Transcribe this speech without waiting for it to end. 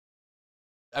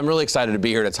I'm really excited to be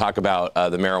here to talk about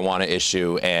the marijuana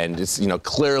issue, and it's,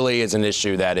 clearly is an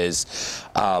issue that is,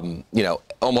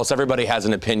 almost everybody has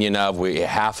an opinion of.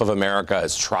 Half of America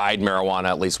has tried marijuana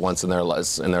at least once in their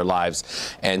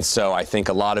lives, and so I think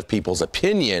a lot of people's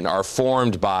opinion are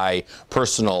formed by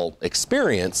personal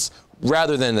experience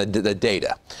rather than the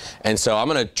data. And so I'm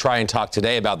going to try and talk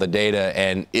today about the data,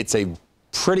 and it's a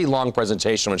pretty long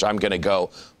presentation, which I'm going to go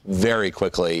very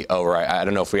quickly over. I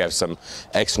don't know if we have some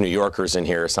ex-New Yorkers in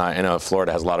here. So I know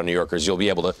Florida has a lot of New Yorkers. You'll be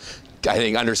able to, I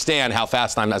think, understand how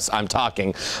fast I'm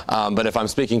talking. But if I'm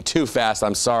speaking too fast,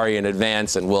 I'm sorry in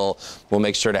advance, and we'll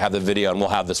make sure to have the video, and we'll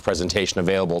have this presentation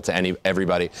available to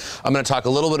everybody. I'm going to talk a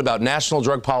little bit about national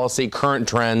drug policy, current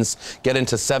trends, get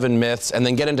into 7 myths, and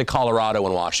then get into Colorado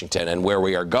and Washington and where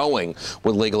we are going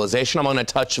with legalization. I'm going to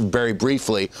touch very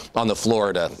briefly on the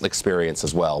Florida experience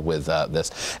as well with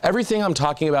this. Everything I'm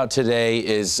talking about today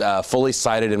is fully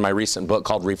cited in my recent book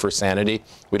called Reefer Sanity.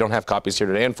 We don't have copies here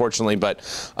today, unfortunately, but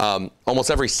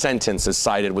almost every sentence is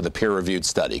cited with a peer-reviewed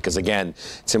study, because again,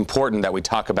 it's important that we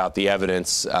talk about the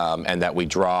evidence and that we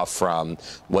draw from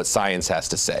what science has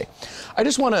to say. I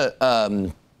just want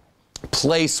to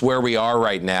place where we are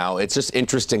right now. It's just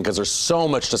interesting because there's so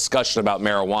much discussion about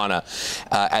marijuana,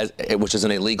 which is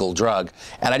an illegal drug,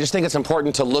 and I just think it's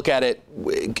important to look at it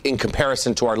in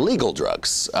comparison to our legal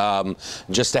drugs,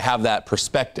 just to have that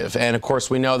perspective. And of course,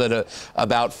 we know that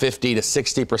about 50 to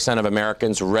 60% of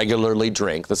Americans regularly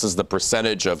drink. This is the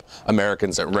percentage of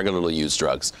Americans that regularly use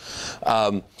drugs.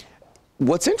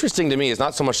 What's interesting to me is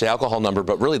not so much the alcohol number,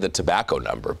 but really the tobacco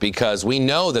number, because we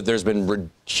know that there's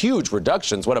been huge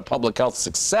reductions. What a public health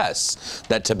success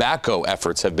that tobacco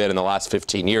efforts have been in the last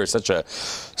 15 years, such a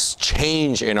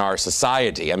change in our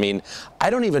society. I mean, I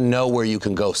don't even know where you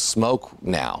can go smoke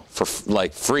now for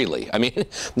freely. I mean,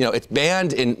 it's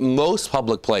banned in most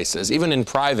public places, even in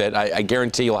private. I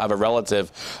guarantee you'll have a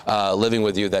relative living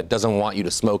with you that doesn't want you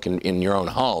to smoke in your own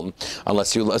home,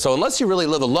 unless you really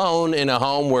live alone in a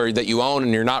home that you own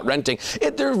and you're not renting.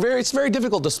 It's very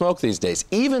difficult to smoke these days.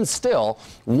 Even still,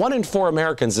 1 in 4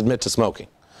 Americans admit to smoking.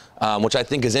 Which I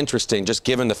think is interesting, just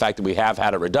given the fact that we have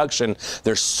had a reduction.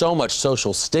 There's so much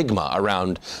social stigma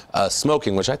around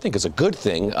smoking, which I think is a good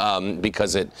thing,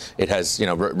 because it has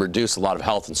reduced a lot of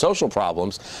health and social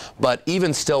problems. But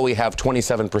even still, we have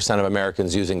 27% of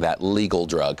Americans using that legal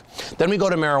drug. Then we go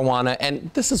to marijuana,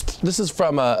 and this is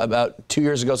from about 2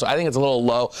 years ago, so I think it's a little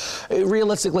low.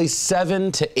 Realistically,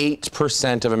 7 to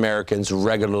 8% of Americans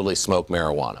regularly smoke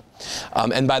marijuana.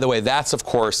 And by the way, that's, of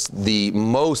course, the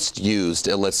most used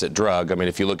illicit drug. I mean,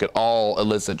 if you look at all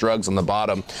illicit drugs on the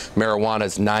bottom, marijuana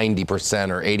is 90%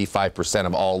 or 85%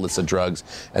 of all illicit drugs.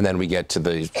 And then we get to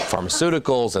the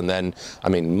pharmaceuticals, and then, I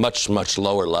mean, much, much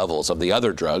lower levels of the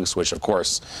other drugs, which, of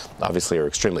course, obviously are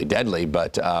extremely deadly,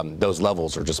 but those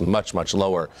levels are just much, much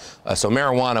lower. So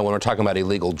marijuana, when we're talking about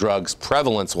illegal drugs,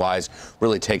 prevalence-wise,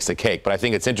 really takes the cake. But I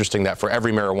think it's interesting that for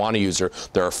every marijuana user,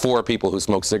 there are 4 people who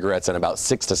smoke cigarettes and about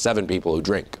 6 to 7 people who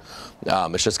drink.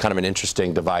 It's just kind of an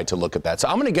interesting divide to look at that. So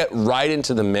I'm going to get right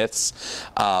into the myths,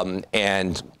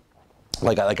 and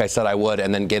like I said I would,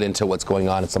 and then get into what's going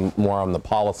on and some more on the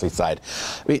policy side.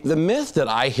 I mean, the myth that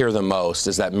I hear the most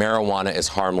is that marijuana is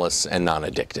harmless and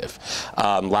non-addictive.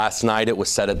 Last night it was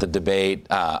said at the debate.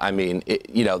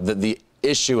 The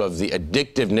issue of the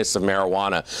addictiveness of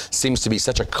marijuana seems to be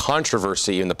such a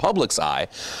controversy in the public's eye.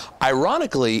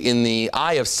 Ironically, in the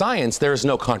eye of science, there is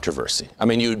no controversy. I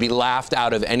mean, you would be laughed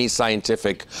out of any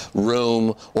scientific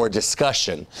room or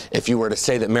discussion if you were to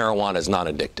say that marijuana is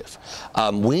non-addictive.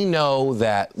 We know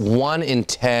that 1 in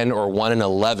 10 or 1 in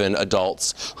 11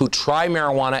 adults who try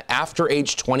marijuana after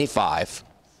age 25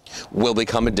 will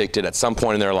become addicted at some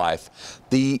point in their life.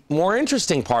 The more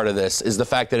interesting part of this is the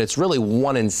fact that it's really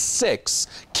 1 in 6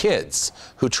 kids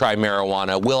who try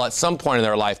marijuana will at some point in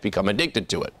their life become addicted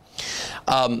to it.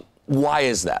 Why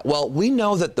is that? Well, we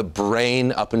know that the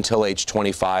brain up until age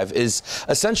 25 is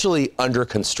essentially under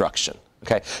construction.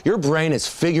 Okay, your brain is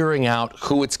figuring out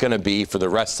who it's going to be for the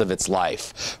rest of its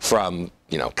life, from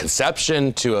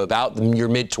conception to about your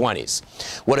mid-20s.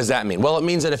 What does that mean? Well, it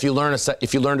means that if you learned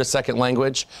a second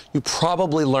language, you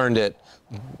probably learned it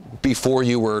before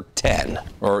you were 10,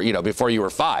 or before you were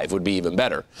 5 would be even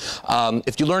better.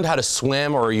 If you learned how to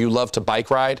swim, or you love to bike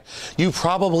ride, you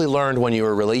probably learned when you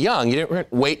were really young. You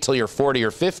didn't wait till you're 40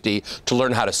 or 50 to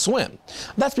learn how to swim.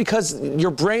 That's because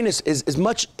your brain it's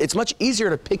much easier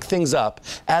to pick things up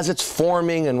as it's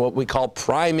forming and what we call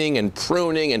priming and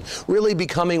pruning and really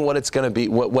becoming what it's going to be,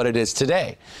 what it is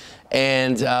today.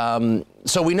 And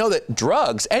So we know that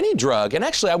drugs, any drug, and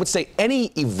actually I would say any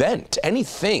event,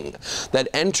 anything that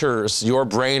enters your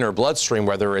brain or bloodstream,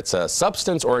 whether it's a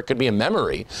substance or it could be a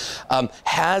memory,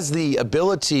 has the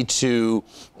ability to,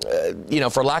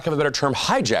 for lack of a better term,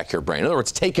 hijack your brain. In other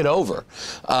words, take it over,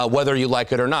 whether you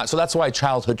like it or not. So that's why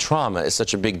childhood trauma is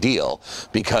such a big deal,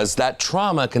 because that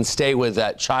trauma can stay with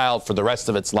that child for the rest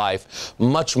of its life.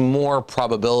 Much more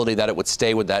probability that it would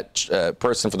stay with that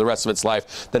person for the rest of its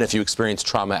life than if you experience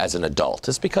trauma as an adult.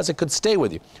 It's because it could stay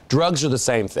with you. Drugs are the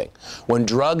same thing. When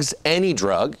drugs, any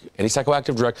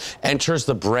psychoactive drug, enters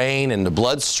the brain and the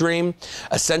bloodstream,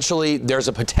 essentially there's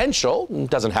a potential, it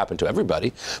doesn't happen to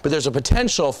everybody, but there's a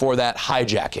potential for that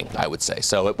hijacking, I would say.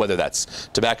 So whether that's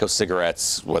tobacco,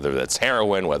 cigarettes, whether that's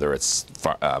heroin, whether it's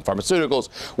pharmaceuticals,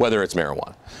 whether it's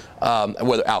marijuana.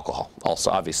 Whether alcohol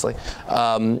also, obviously.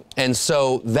 And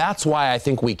so that's why I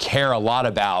think we care a lot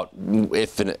about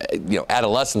if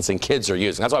adolescents and kids are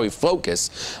using. That's why we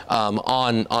focus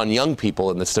on young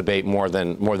people in this debate more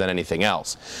than anything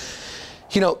else.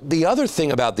 The other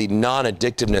thing about the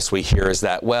non-addictiveness we hear is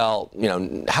that, well,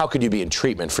 how could you be in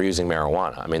treatment for using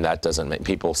marijuana? I mean, that doesn't make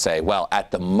people say, well, at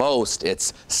the most,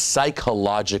 it's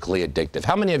psychologically addictive.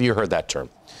 How many of you heard that term?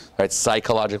 Right,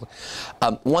 psychologically.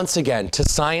 Once again, to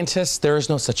scientists, there is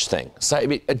no such thing.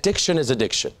 Addiction is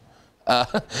addiction.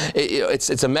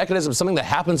 It's a mechanism, something that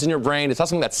happens in your brain. It's not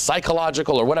something that's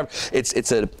psychological or whatever.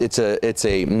 It's an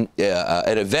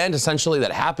event essentially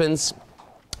that happens.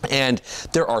 And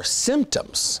there are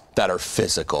symptoms that are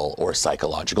physical or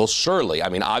psychological, surely. I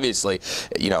mean, obviously,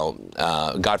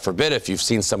 God forbid if you've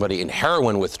seen somebody in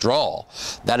heroin withdrawal,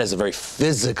 that is a very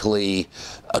physically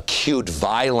acute,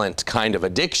 violent kind of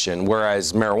addiction,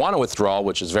 whereas marijuana withdrawal,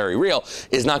 which is very real,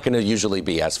 is not going to usually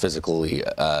be as physically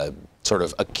sort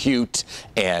of acute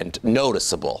and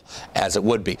noticeable as it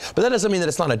would be. But that doesn't mean that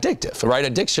it's not addictive, right?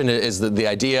 Addiction is the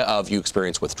idea of you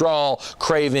experience withdrawal,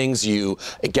 cravings,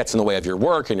 it gets in the way of your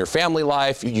work and your family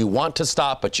life, you want to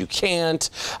stop, but you can't.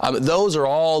 Those are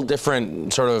all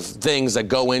different sort of things that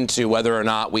go into whether or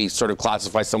not we sort of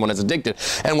classify someone as addicted.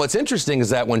 And what's interesting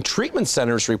is that when treatment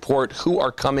centers report who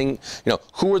are coming,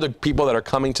 who are the people that are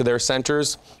coming to their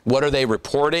centers, what are they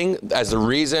reporting as the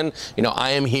reason,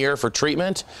 I am here for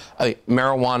treatment?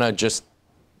 Marijuana just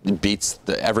beats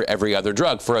every other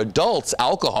drug. For adults,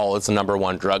 alcohol is the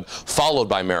 #1 drug, followed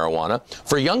by marijuana.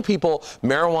 For young people,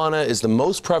 marijuana is the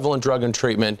most prevalent drug in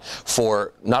treatment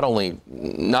for not only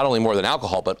more than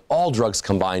alcohol, but all drugs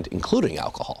combined, including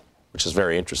alcohol, which is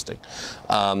very interesting.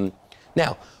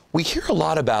 Now, we hear a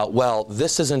lot about, well,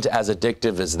 this isn't as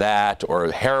addictive as that,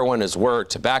 or heroin is worse,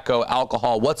 tobacco,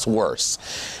 alcohol, what's worse?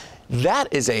 That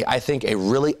is, I think, a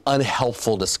really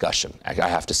unhelpful discussion, I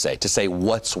have to say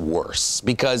what's worse,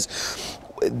 because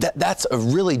that's a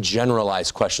really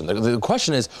generalized question. The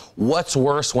question is, what's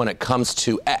worse when it comes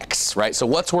to X, right? So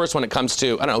what's worse when it comes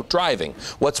to, I don't know, driving?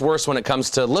 What's worse when it comes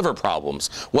to liver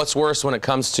problems? What's worse when it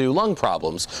comes to lung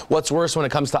problems? What's worse when it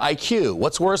comes to IQ?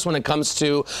 What's worse when it comes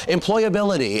to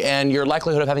employability and your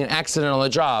likelihood of having an accident on the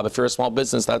job? If you're a small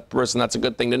business person, that's a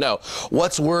good thing to know.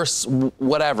 What's worse,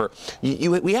 whatever.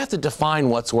 We have to define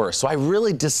what's worse. So I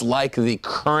really dislike the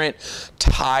current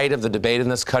tide of the debate in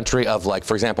this country of, like,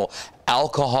 for example,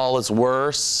 alcohol is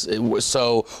worse,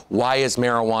 so why is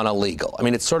marijuana legal? I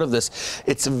mean, it's sort of this,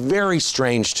 it's very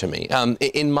strange to me.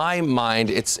 In my mind,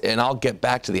 and I'll get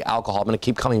back to the alcohol, I'm going to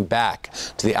keep coming back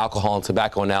to the alcohol and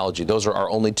tobacco analogy. Those are our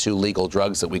only 2 legal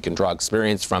drugs that we can draw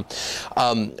experience from,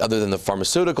 other than the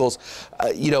pharmaceuticals.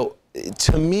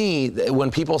 To me, when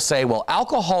people say, well,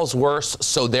 alcohol's worse,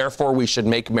 so therefore we should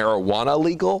make marijuana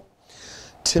legal,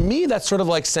 to me, that's sort of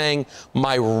like saying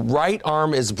my right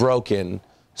arm is broken,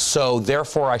 so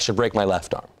therefore I should break my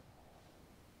left arm,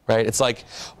 right? It's like,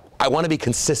 I want to be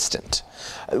consistent.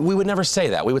 We would never say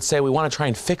that. We would say we want to try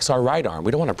and fix our right arm.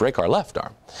 We don't want to break our left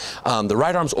arm. The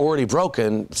right arm's already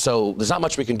broken, so there's not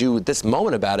much we can do at this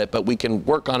moment about it, but we can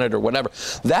work on it or whatever.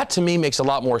 That, to me, makes a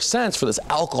lot more sense for this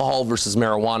alcohol versus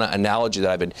marijuana analogy that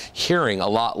I've been hearing a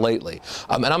lot lately.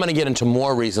 And I'm going to get into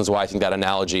more reasons why I think that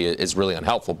analogy is really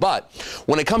unhelpful. But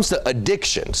when it comes to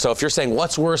addiction, so if you're saying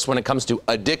what's worse when it comes to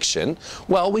addiction,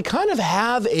 well, we kind of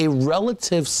have a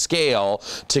relative scale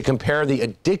to compare the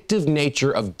addictive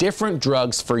nature of different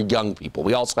drugs for young people.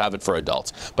 We also have it for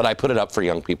adults, but I put it up for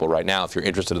young people right now. If you're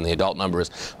interested in the adult numbers,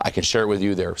 I can share it with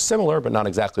you. They're similar, but not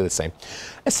exactly the same.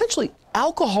 Essentially,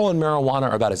 alcohol and marijuana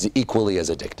are about as equally as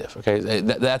addictive, okay?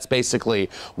 That's basically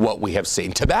what we have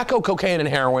seen. Tobacco, cocaine, and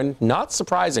heroin, not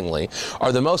surprisingly,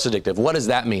 are the most addictive. What does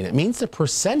that mean? It means the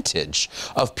percentage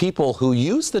of people who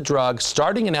use the drug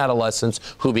starting in adolescence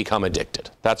who become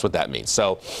addicted. That's what that means.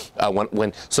 So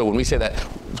when we say that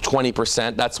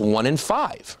 20%, that's 1 in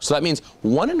 5. So that means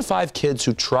 1 in 5 kids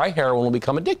who try heroin will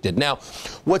become addicted. Now,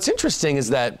 what's interesting is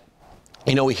that,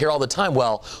 you know, we hear all the time,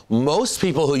 well, most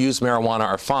people who use marijuana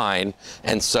are fine,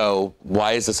 and so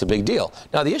why is this a big deal?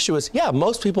 Now, the issue is, yeah,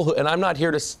 most people who, and I'm not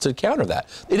here to counter that.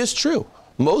 It is true.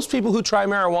 Most people who try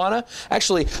marijuana,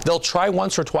 actually, they'll try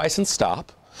once or twice and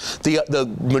stop. The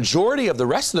majority of the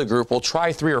rest of the group will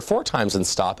try 3 or 4 times and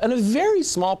stop, and a very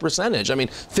small percentage, I mean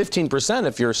 15%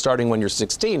 if you're starting when you're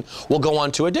 16, will go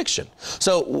on to addiction.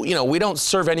 So, you know, we don't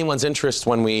serve anyone's interest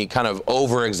when we kind of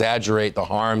over-exaggerate the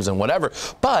harms and whatever,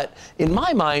 but in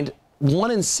my mind,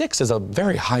 1 in 6 is a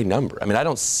very high number. I mean, I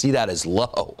don't see that as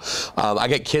low. I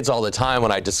get kids all the time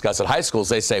when I discuss at high schools,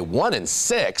 they say 1 in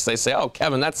 6. They say, oh,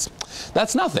 Kevin, that's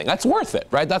nothing. That's worth it,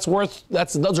 right?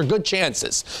 Those are good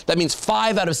chances. That means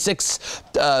 5 out of 6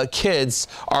 kids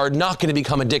are not going to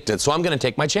become addicted. So I'm going to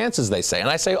take my chances, they say. And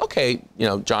I say, okay, you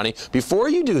know, Johnny, before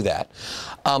you do that,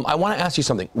 I want to ask you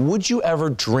something. Would you ever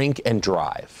drink and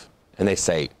drive? And they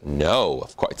say, no,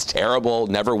 of course, it's terrible,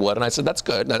 never would. And I said, that's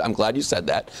good. I'm glad you said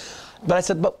that. But I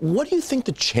said, but what do you think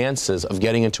the chances of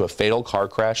getting into a fatal car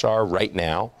crash are right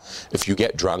now if you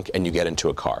get drunk and you get into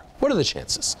a car? What are the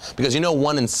chances? Because you know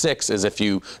 1 in 6 is if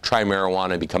you try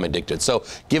marijuana and become addicted. So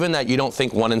given that you don't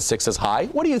think 1 in 6 is high,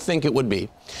 what do you think it would be?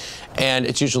 And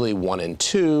it's usually 1 in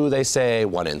 2, they say,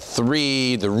 1 in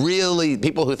 3.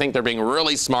 People who think they're being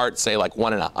really smart say like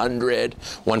 1 in 100,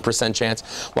 1%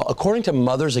 chance. Well, according to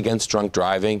Mothers Against Drunk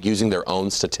Driving, using their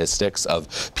own statistics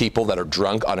of people that are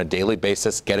drunk on a daily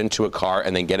basis, get into a car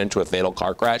and then get into a fatal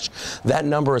car crash, that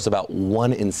number is about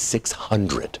 1 in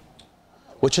 600,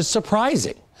 which is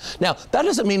surprising. Now, that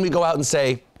doesn't mean we go out and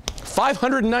say,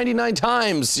 599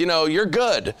 times, you know, you're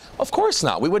good. Of course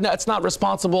not. We would not. It's not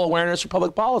responsible awareness for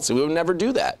public policy. We would never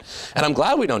do that. And I'm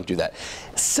glad we don't do that.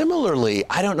 Similarly,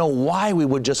 I don't know why we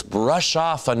would just brush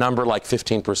off a number like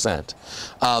 15%.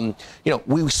 You know,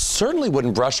 we certainly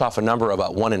wouldn't brush off a number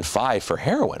about 1 in 5 for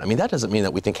heroin. I mean, that doesn't mean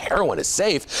that we think heroin is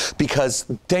safe, because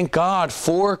thank God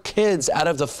 4 kids out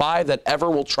of the 5 that ever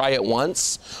will try it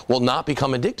once will not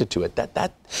become addicted to it.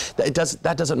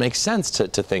 That doesn't make sense to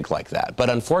think like that. But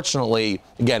unfortunately,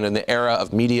 again, in the era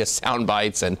of media sound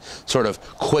bites and sort of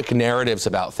quick narratives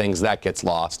about things, that gets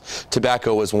lost.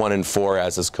 Tobacco is 1 in 4,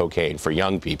 as is cocaine for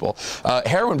young people.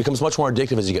 Heroin becomes much more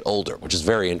addictive as you get older, which is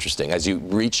very interesting. As you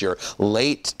reach your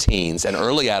late teens and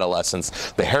early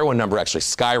adolescence, the heroin number actually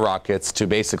skyrockets to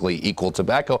basically equal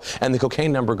tobacco, and the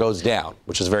cocaine number goes down,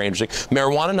 which is very interesting.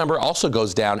 Marijuana number also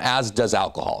goes down, as does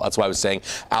alcohol. That's why I was saying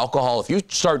alcohol, if you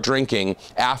start drinking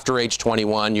after age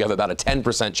 21, you have about a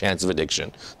 10% chance of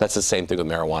addiction. That's the same thing with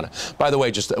marijuana. By the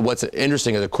way, just what's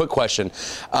interesting is a quick question.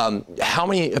 How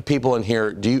many people in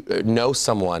here do you know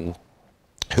someone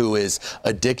who is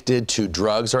addicted to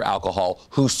drugs or alcohol,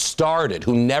 who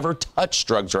never touched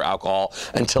drugs or alcohol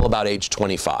until about age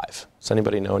 25? Does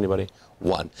anybody know anybody?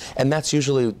 1. And that's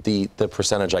usually the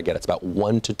percentage I get. It's about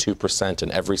 1 to 2%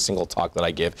 in every single talk that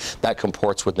I give. That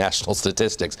comports with national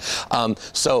statistics.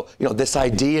 So, you know, this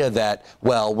idea that,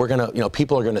 well, we're going to, you know,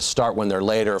 people are going to start when they're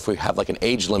later if we have like an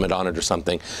age limit on it or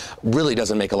something, really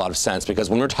doesn't make a lot of sense, because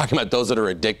when we're talking about those that are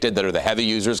addicted, that are the heavy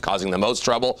users causing the most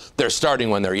trouble, they're starting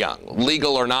when they're young.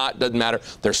 Legal or not, doesn't matter.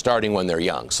 They're starting when they're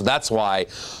young. So that's why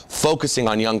focusing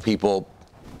on young people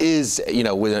is, you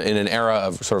know, in an era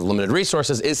of sort of limited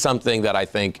resources, is something that I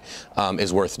think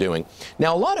is worth doing.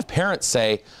 Now, a lot of parents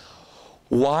say,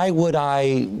 why would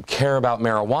I care about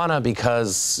marijuana?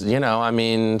 Because, you know, I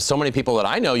mean, so many people that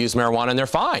I know use marijuana and they're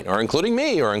fine, or including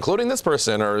me, or including this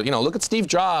person, or, you know, look at Steve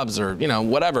Jobs, or, you know,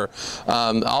 whatever.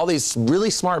 All these really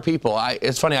smart people.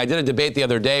 It's funny, I did a debate the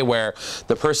other day where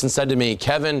the person said to me,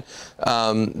 Kevin,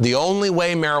 the only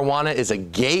way marijuana is a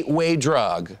gateway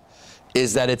drug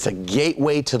is that it's a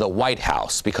gateway to the White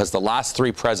House, because the last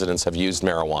 3 presidents have used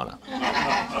marijuana.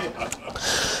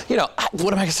 You know,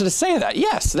 what am I going to say to that?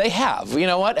 Yes, they have. You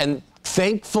know what? And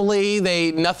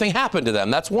thankfully, nothing happened to them.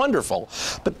 That's wonderful.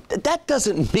 But that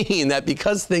doesn't mean that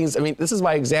because things, I mean, this is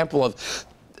my example of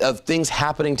things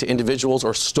happening to individuals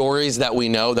or stories that we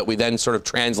know that we then sort of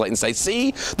translate and say,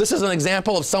 see, this is an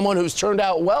example of someone who's turned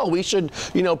out well. We should,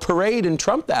 you know, parade and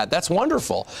trump that. That's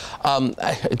wonderful.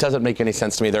 It doesn't make any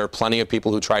sense to me. There are plenty of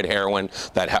people who tried heroin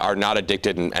that are not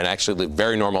addicted and actually live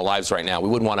very normal lives right now. We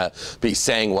wouldn't want to be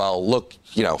saying, well, look,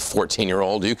 you know,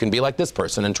 14-year-old, you can be like this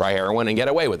person and try heroin and get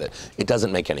away with it. It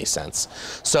doesn't make any sense.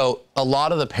 So a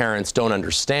lot of the parents don't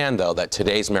understand, though, that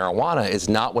today's marijuana is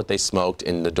not what they smoked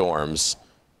in the dorms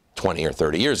 20 or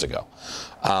 30 years ago.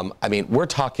 I mean, we're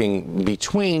talking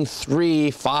between 3,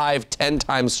 5, 10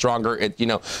 times stronger.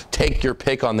 Take your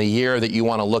pick on the year that you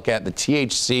want to look at. The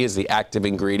THC is the active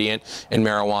ingredient in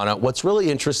marijuana. What's really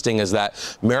interesting is that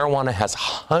marijuana has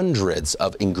hundreds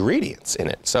of ingredients in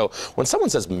it. So when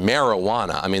someone says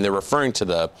marijuana, I mean, they're referring to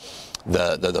the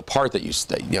part that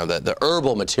the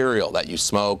herbal material that you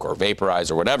smoke or vaporize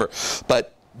or whatever.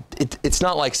 But it's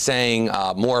not like saying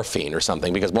morphine or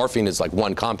something, because morphine is like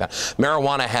one compound.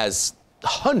 Marijuana has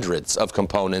hundreds of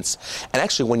components, and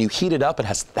actually when you heat it up, it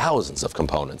has thousands of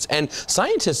components. And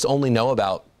scientists only know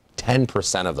about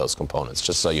 10% of those components,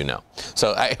 just so you know.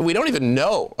 So we don't even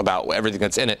know about everything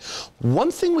that's in it. One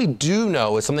thing we do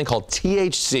know is something called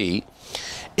THC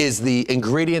is the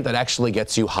ingredient that actually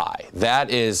gets you high. That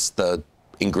is the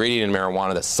ingredient in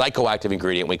marijuana, the psychoactive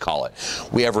ingredient, we call it.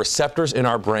 We have receptors in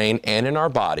our brain and in our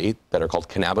body that are called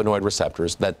cannabinoid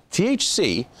receptors that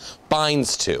THC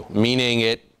binds to, meaning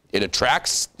it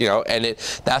attracts, and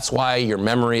that's why your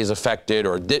memory is affected,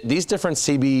 or these different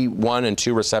CB1 and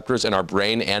 2 receptors in our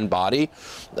brain and body,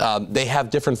 they have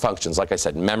different functions, like I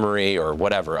said, memory or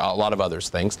whatever, a lot of other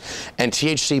things. And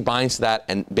THC binds to that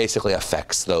and basically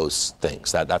affects those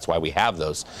things. That's why we have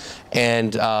those.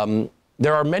 And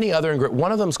there are many other ingredients.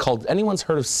 One of them is called, anyone's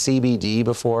heard of CBD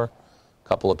before?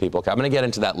 Couple of people. I'm going to get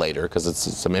into that later because it's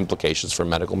some implications for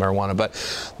medical marijuana, but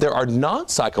there are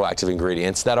non-psychoactive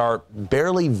ingredients that are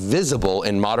barely visible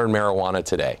in modern marijuana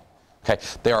today. Okay,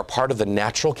 they are part of the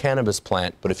natural cannabis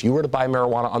plant, but if you were to buy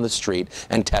marijuana on the street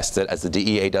and test it, as the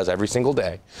DEA does every single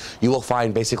day, you will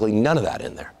find basically none of that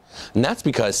in there. And that's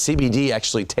because CBD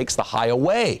actually takes the high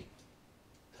away.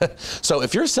 So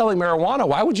if you're selling marijuana,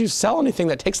 why would you sell anything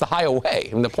that takes the high away?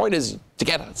 I mean, the point is to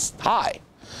get us high.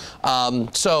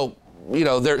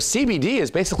 Their CBD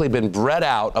has basically been bred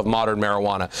out of modern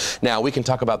marijuana. Now, we can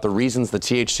talk about the reasons the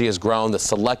THC has grown, the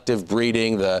selective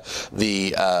breeding,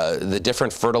 the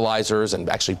different fertilizers and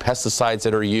actually pesticides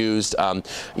that are used,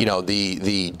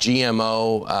 the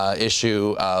GMO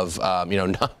issue of,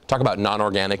 talk about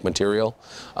non-organic material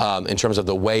in terms of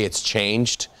the way it's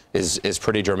changed. Is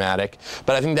pretty dramatic.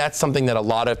 But I think that's something that a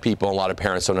lot of people, a lot of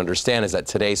parents don't understand, is that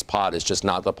today's pot is just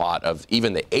not the pot of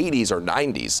even the 80s or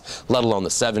 90s, let alone the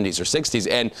 70s or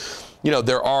 60s. And,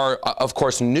 there are, of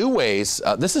course, new ways.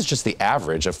 This is just the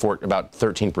average of about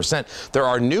 13%. There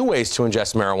are new ways to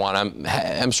ingest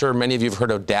marijuana. I'm sure many of you have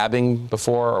heard of dabbing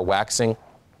before, or waxing.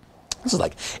 This is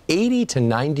like 80 to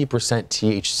 90%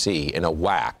 THC in a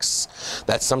wax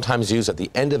that's sometimes used at the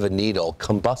end of a needle,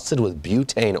 combusted with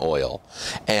butane oil,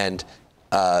 and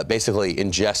basically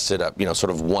ingested up, sort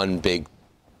of one big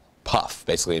puff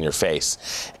basically in your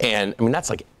face. And I mean, that's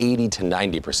like 80 to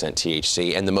 90%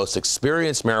 THC. And the most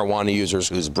experienced marijuana users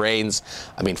whose brains,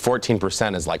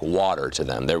 14% is like water to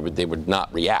them. They would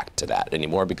not react to that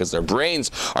anymore because their brains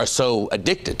are so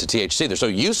addicted to THC. They're so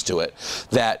used to it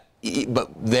but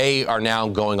they are now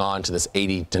going on to this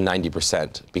 80 to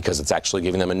 90% because it's actually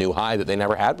giving them a new high that they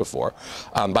never had before.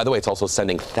 By the way, it's also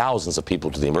sending thousands of people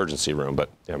to the emergency room,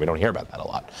 but we don't hear about that a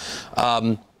lot.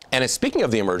 And speaking of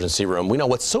the emergency room, we know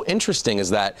what's so interesting is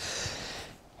that,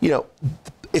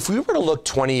 if we were to look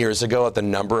 20 years ago at the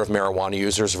number of marijuana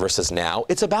users versus now,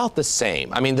 it's about the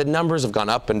same. I mean, the numbers have gone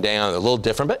up and down, they're a little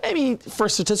different, but maybe for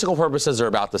statistical purposes, they're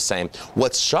about the same.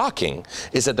 What's shocking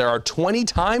is that there are 20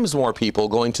 times more people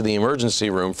going to the emergency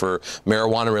room for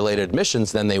marijuana-related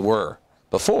admissions than they were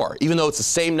before, even though it's the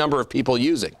same number of people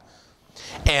using.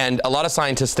 And a lot of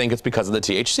scientists think it's because of the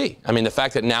THC. I mean, the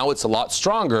fact that now it's a lot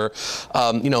stronger,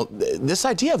 this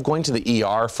idea of going to the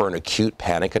ER for an acute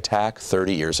panic attack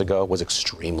 30 years ago was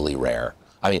extremely rare.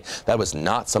 I mean, that was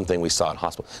not something we saw in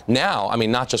hospitals. Now,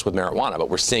 not just with marijuana, but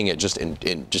we're seeing it just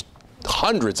in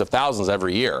hundreds of thousands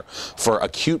every year for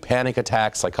acute panic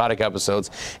attacks, psychotic episodes.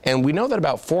 And we know that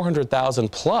about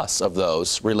 400,000 plus of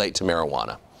those relate to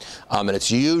marijuana. And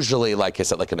it's usually, like I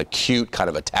said, like an acute kind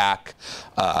of attack,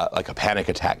 like a panic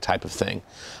attack type of thing.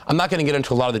 I'm not going to get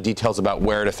into a lot of the details about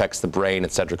where it affects the brain,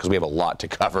 et cetera, because we have a lot to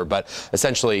cover. But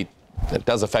essentially, it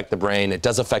does affect the brain. It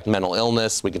does affect mental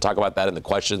illness. We can talk about that in the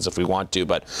questions if we want to.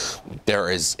 But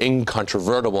there is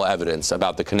incontrovertible evidence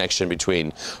about the connection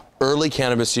between early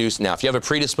cannabis use. Now, if you have a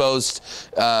predisposed,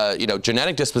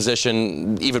 genetic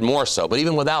disposition, even more so. But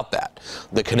even without that,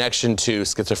 the connection to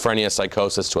schizophrenia,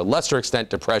 psychosis, to a lesser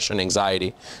extent, depression,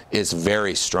 anxiety, is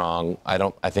very strong. I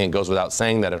think it goes without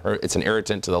saying that it's an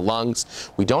irritant to the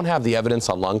lungs. We don't have the evidence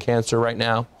on lung cancer right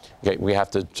now. Okay, we have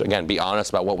to, again, be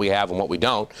honest about what we have and what we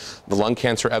don't. The lung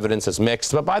cancer evidence is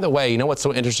mixed. But by the way, what's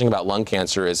so interesting about lung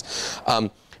cancer is,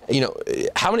 how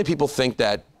many people think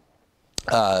that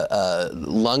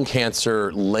lung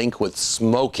cancer link with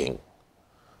smoking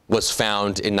was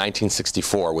found in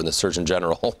 1964 when the Surgeon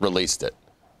General released it?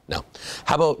 No.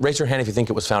 How about raise your hand if you think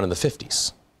it was found in the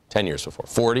 50s, 10 years before,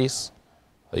 40s?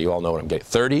 You all know what I'm getting.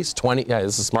 30s, 20, yeah,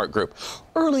 this is a smart group.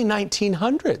 Early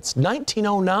 1900s,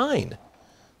 1909.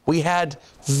 We had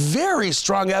very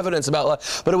strong evidence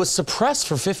about, but it was suppressed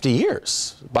for 50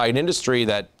 years by an industry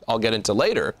that I'll get into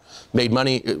later, made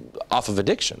money off of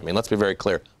addiction. I mean, let's be very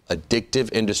clear.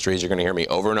 Addictive industries, you're going to hear me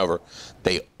over and over,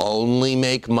 they only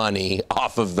make money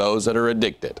off of those that are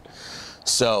addicted.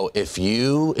 So if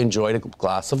you enjoyed a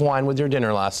glass of wine with your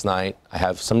dinner last night, I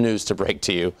have some news to break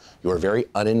to you. You are very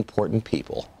unimportant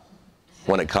people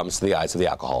when it comes to the eyes of the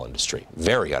alcohol industry.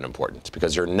 Very unimportant,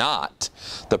 because you're not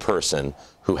the person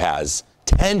who has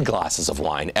 10 glasses of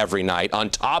wine every night on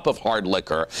top of hard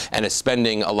liquor and is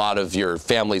spending a lot of your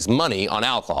family's money on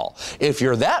alcohol. If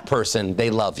you're that person, they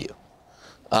love you.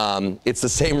 It's the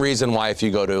same reason why if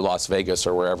you go to Las Vegas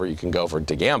or wherever you can go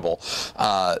to gamble,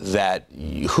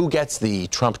 who gets the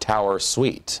Trump Tower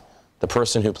suite? The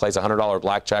person who plays $100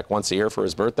 blackjack once a year for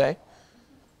his birthday?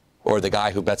 Or the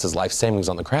guy who bets his life savings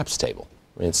on the craps table?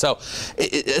 I mean, so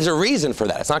there's a reason for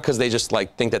that. It's not because they just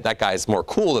think that guy is more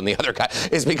cool than the other guy.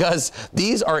 It's because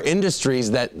these are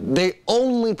industries that they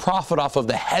only profit off of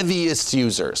the heaviest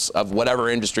users of whatever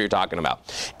industry you're talking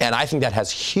about. And I think that has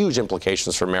huge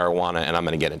implications for marijuana, and I'm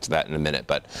going to get into that in a minute.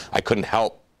 But I couldn't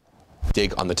help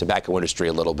dig on the tobacco industry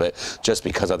a little bit just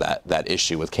because of that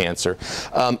issue with cancer.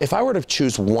 If I were to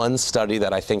choose one study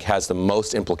that I think has the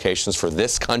most implications for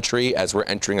this country as we're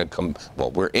entering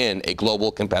we're in a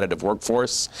global competitive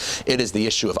workforce, it is the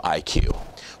issue of IQ.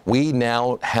 We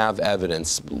now have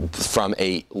evidence from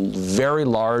a very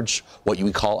large, what you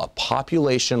would call a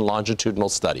population longitudinal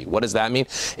study. What does that mean?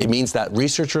 It means that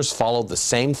researchers followed the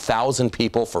same 1,000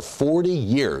 people for 40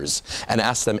 years and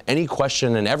asked them any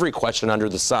question and every question under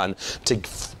the sun to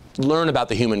learn about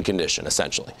the human condition,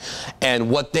 essentially.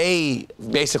 And what they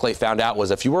basically found out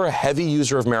was if you were a heavy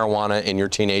user of marijuana in your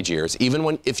teenage years,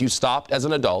 even if you stopped as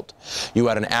an adult, you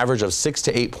had an average of 6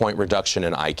 to 8 point reduction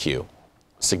in IQ.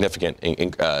 Significant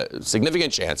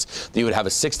chance that you would have a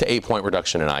 6 to 8 point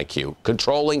reduction in IQ,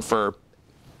 controlling for,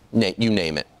 you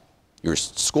name it, your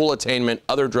school attainment,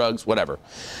 other drugs, whatever.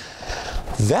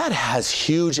 That has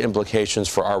huge implications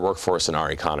for our workforce and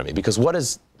our economy, because what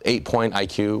is 8 point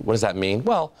IQ? What does that mean?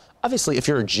 Well, obviously, if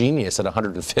you're a genius at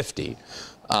 150,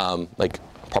 like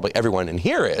probably everyone in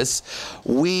here is,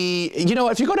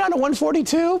 if you go down to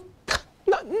 142,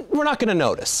 we're not going to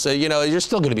notice. So, you're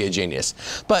still going to be a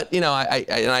genius. But,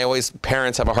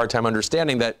 parents have a hard time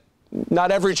understanding that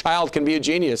not every child can be a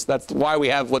genius. That's why we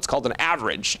have what's called an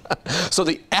average. So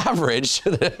the average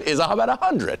is about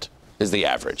 100 is the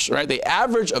average, right? The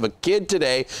average of a kid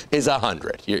today is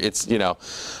 100. You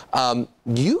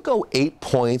go 8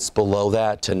 points below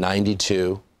that to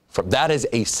 92. That is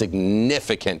a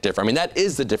significant difference. I mean, that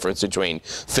is the difference between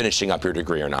finishing up your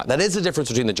degree or not. That is the difference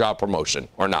between the job promotion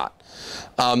or not.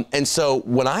 And so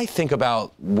when I think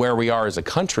about where we are as a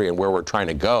country and where we're trying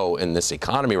to go in this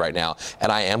economy right now,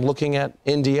 and I am looking at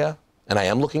India, and I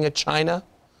am looking at China,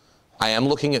 I am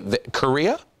looking at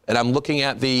Korea, and I'm looking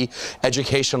at the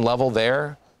education level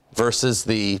there versus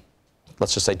the,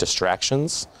 let's just say,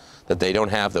 distractions that they don't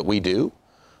have that we do.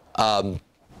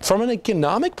 From an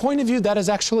economic point of view, that is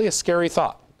actually a scary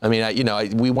thought. I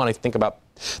mean, we want to think about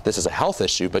this as a health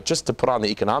issue, but just to put on the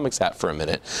economics hat for a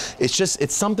minute,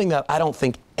 it's something that I don't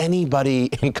think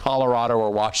anybody in Colorado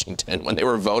or Washington, when they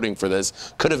were voting for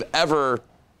this, could have ever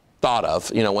thought of,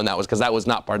 because that was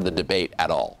not part of the debate at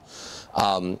all.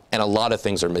 And a lot of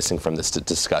things are missing from this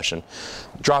discussion.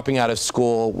 Dropping out of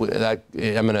school,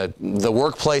 the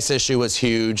workplace issue is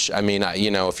huge. I mean,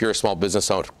 if you're a small business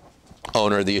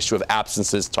owner, the issue of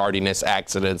absences, tardiness,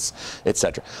 accidents,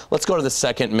 etc. Let's go to the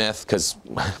second myth, because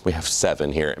we have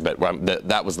 7 here, but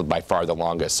that was by far the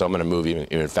longest, so I'm going to move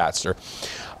even faster.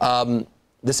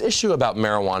 This issue about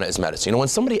marijuana as medicine. When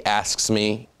somebody asks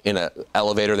me in an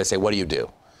elevator, they say, "What do you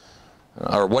do?"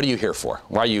 Or "What are you here for?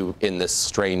 Why are you in this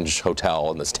strange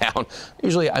hotel in this town?"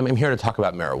 Usually, I'm here to talk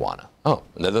about marijuana. Oh,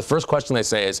 and the first question they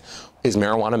say is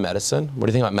marijuana medicine? What do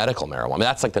you think about medical marijuana? I mean,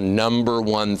 that's like the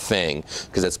 #1 thing,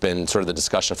 because it's been sort of the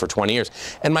discussion for 20 years.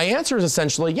 And my answer is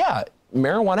essentially, yeah,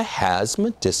 marijuana has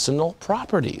medicinal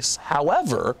properties.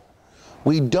 However,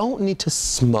 we don't need to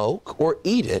smoke or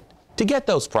eat it to get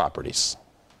those properties.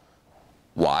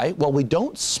 Why? Well, we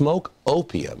don't smoke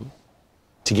opium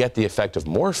to get the effect of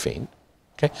morphine.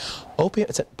 Okay,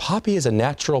 poppy is a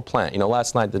natural plant.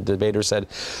 Last night the debater said,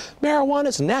 marijuana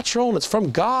is natural and it's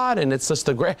from God and it's just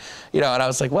the great, and I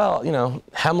was like, well,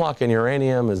 hemlock and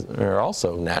uranium are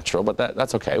also natural, but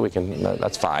that's okay.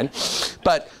 That's fine.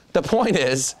 But the point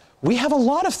is, We have a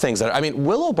lot of things that, I mean,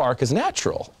 willow bark is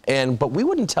natural, but we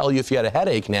wouldn't tell you if you had a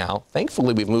headache now.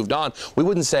 Thankfully, we've moved on. We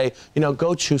wouldn't say, you know,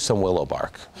 go chew some willow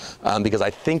bark, because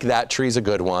I think that tree's a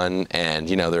good one, and,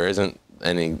 you know, there isn't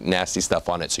any nasty stuff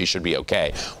on it, so you should be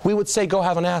okay. We would say, go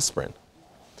have an aspirin.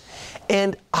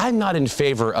 And I'm not in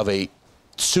favor of a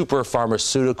super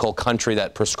pharmaceutical country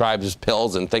that prescribes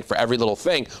pills and think for every little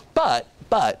thing, but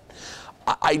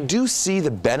I do see the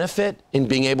benefit in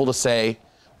being able to say,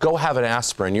 go have an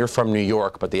aspirin. You're from New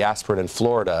York, but the aspirin in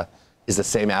Florida is the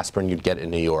same aspirin you'd get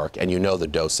in New York, and you know the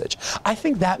dosage. I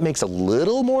think that makes a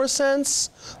little more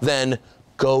sense than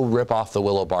go rip off the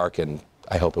willow bark, and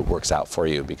I hope it works out for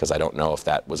you, because I don't know if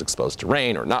that was exposed to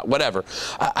rain or not, whatever.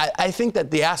 I think that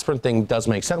the aspirin thing does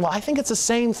make sense. Well, I think it's the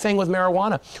same thing with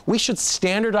marijuana. We should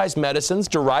standardize medicines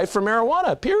derived from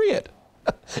marijuana, period.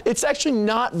 It's actually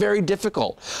not very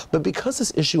difficult. But because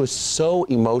this issue is so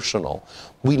emotional,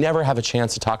 we never have a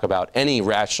chance to talk about any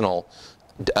rational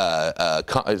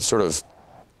sort of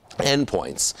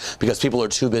endpoints, because people are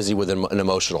too busy with an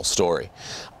emotional story.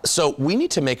 So we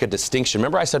need to make a distinction.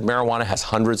 Remember I said marijuana has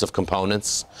hundreds of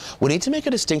components? We need to make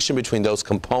a distinction between those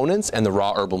components and the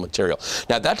raw herbal material.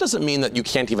 Now, that doesn't mean that you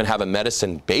can't even have a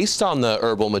medicine based on the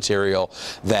herbal material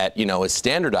that, you know, is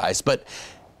standardized, but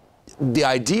the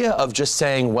idea of just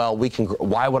saying, well,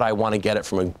 why would I want to get it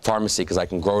from a pharmacy because I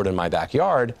can grow it in my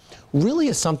backyard, really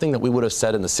is something that we would have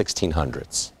said in the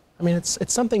 1600s. I mean, it's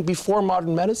something before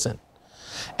modern medicine.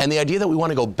 And the idea that we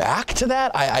want to go back to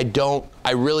that,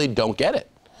 I really don't get it.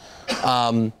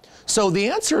 So the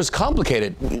answer is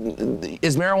complicated.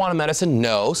 Is marijuana medicine?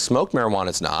 No. Smoked marijuana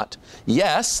is not.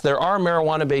 Yes, there are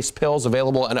marijuana-based pills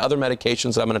available and other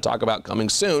medications that I'm going to talk about coming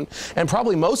soon. And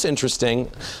probably most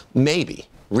interesting, maybe,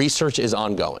 research is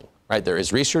ongoing, right? There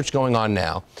is research going on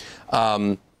now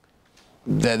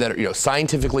that are, you know,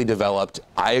 scientifically developed.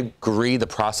 I agree the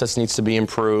process needs to be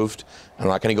improved. I'm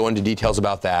not going to go into details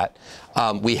about that.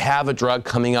 We have a drug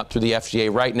coming up through the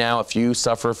FDA right now. If you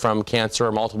suffer from cancer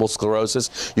or multiple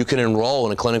sclerosis, you can enroll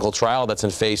in a clinical trial that's in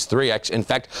phase 3. In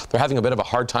fact, they're having a bit of a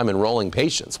hard time enrolling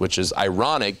patients, which is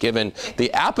ironic given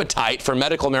the appetite for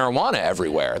medical marijuana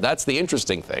everywhere. That's the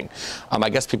interesting thing. I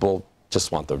guess people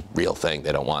just want the real thing.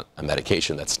 They don't want a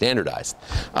medication that's standardized.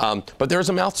 But there's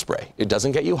a mouth spray. It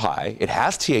doesn't get you high. It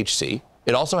has THC.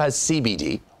 It also has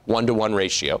CBD, 1-to-1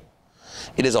 ratio.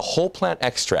 It is a whole plant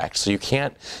extract, so you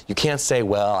can't say,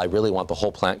 well, I really want the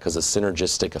whole plant because of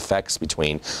synergistic effects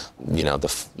between, you know, the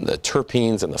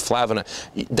terpenes and the flavonoid.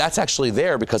 That's actually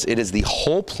there because it is the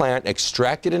whole plant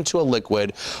extracted into a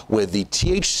liquid with the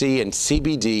THC and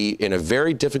CBD in a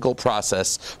very difficult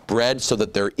process, bred so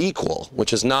that they're equal,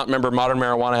 which is not, remember, modern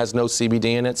marijuana has no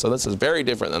CBD in it, so this is very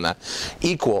different than that.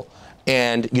 Equal,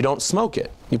 and you don't smoke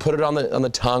it. You put it on the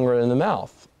tongue or in the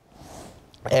mouth.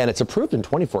 And it's approved in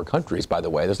 24 countries, by the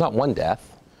way. There's not one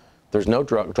death. There's no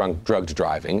drugged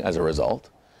driving as a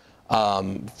result.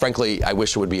 Frankly, I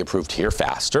wish it would be approved here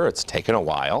faster. It's taken a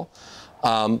while.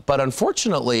 But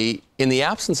unfortunately, in the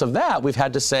absence of that, we've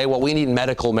had to say, well, we need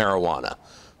medical marijuana,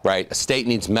 right? A state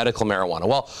needs medical marijuana.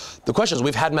 Well, the question is,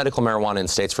 we've had medical marijuana in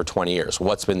states for 20 years.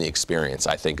 What's been the experience,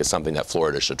 I think, is something that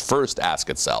Florida should first ask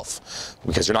itself,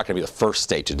 because you're not going to be the first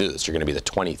state to do this. You're going to be the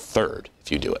 23rd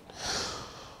if you do it.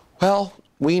 Well,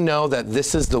 we know that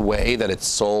this is the way that it's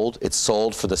sold. It's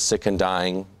sold for the sick and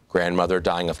dying, grandmother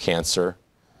dying of cancer.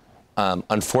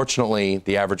 Unfortunately,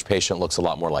 the average patient looks a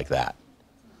lot more like that.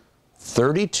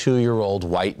 32-year-old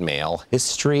white male,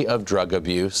 history of drug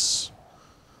abuse,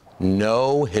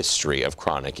 no history of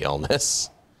chronic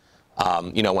illness.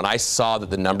 You know, when I saw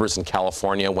that the numbers in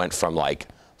California went from like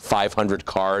 500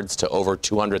 cards to over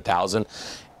 200,000,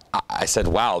 I said,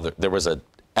 wow, there was a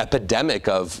epidemic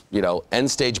of, you know,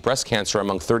 end-stage breast cancer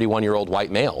among 31-year-old white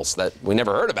males that we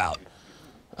never heard about.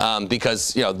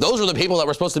 Because, you know, those are the people that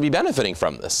were supposed to be benefiting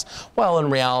from this. Well, in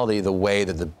reality, the way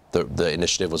that the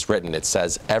initiative was written, it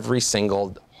says every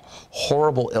single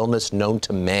horrible illness known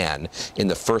to man in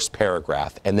the first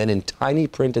paragraph, and then in tiny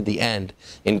print at the end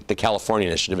in the California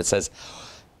initiative, it says,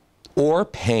 or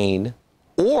pain,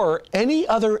 or any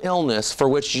other illness for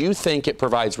which you think it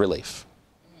provides relief.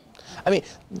 I mean,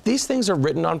 these things are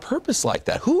written on purpose like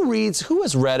that. Who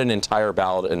has read an entire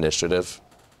ballot initiative?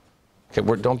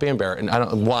 Okay, don't be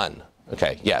embarrassed. One.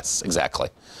 Okay, yes, exactly.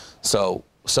 So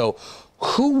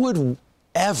who would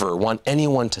ever want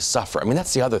anyone to suffer? I mean,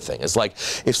 that's the other thing. Is like,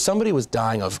 if somebody was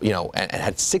dying of, you know, and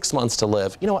had 6 months to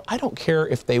live, you know what, I don't care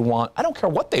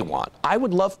what they want. I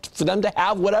would love for them to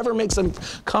have whatever makes them,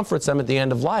 comforts them at the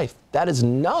end of life. That is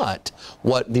not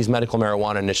what these medical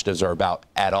marijuana initiatives are about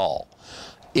at all.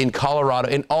 In Colorado,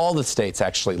 in all the states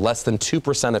actually, less than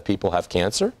 2% of people have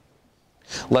cancer.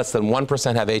 Less than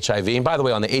 1% have HIV. And by the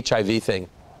way, on the HIV thing,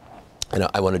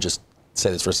 I want to just say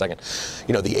this for a second.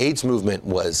 The AIDS movement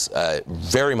was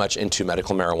very much into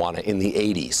medical marijuana in the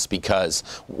 80s because,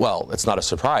 well, it's not a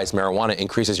surprise. Marijuana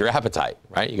increases your appetite,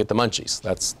 right? You get the munchies.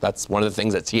 That's one of the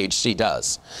things that THC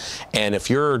does. And if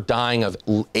you're dying of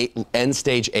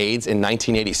end-stage AIDS in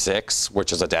 1986,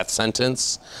 which is a death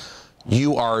sentence,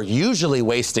 you are usually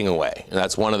wasting away. And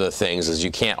that's one of the things is you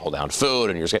can't hold down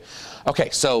food and you're okay,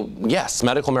 so yes,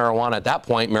 medical marijuana at that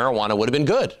point, marijuana would have been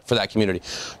good for that community.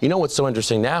 What's so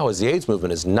interesting now is the AIDS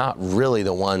movement is not really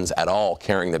the ones at all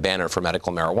carrying the banner for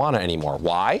medical marijuana anymore.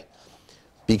 Why?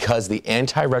 Because the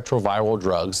antiretroviral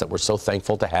drugs that we're so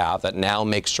thankful to have that now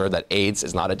make sure that AIDS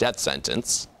is not a death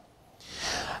sentence,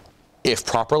 if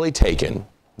properly taken,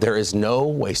 there is no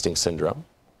wasting syndrome.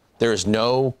 There is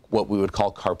no what we would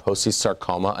call Kaposi's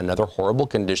sarcoma, another horrible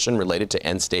condition related to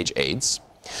end-stage AIDS.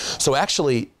 So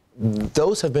actually,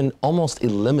 those have been almost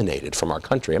eliminated from our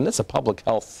country. I mean, that's a public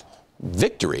health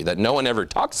victory that no one ever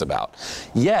talks about.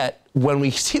 Yet, when we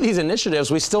see these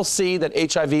initiatives, we still see that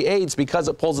HIV/AIDS, because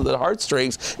it pulls at the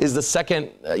heartstrings, is the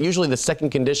second, usually the second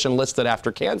condition listed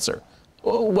after cancer.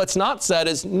 What's not said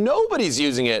is nobody's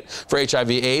using it for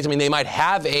HIV/AIDS. I mean, they might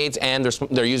have AIDS and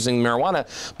they're using marijuana,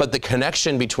 but the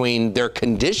connection between their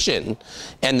condition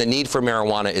and the need for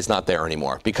marijuana is not there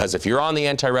anymore. Because if you're on the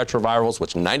antiretrovirals,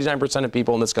 which 99% of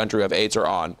people in this country who have AIDS are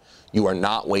on, you are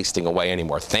not wasting away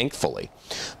anymore, thankfully.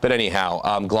 But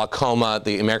anyhow, glaucoma,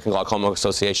 the American Glaucoma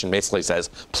Association basically says,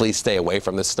 please stay away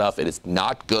from this stuff. It is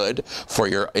not good for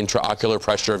your intraocular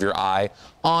pressure of your eye.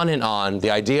 On and on. The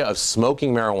idea of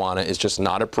smoking marijuana is just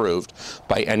not approved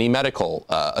by any medical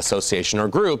association or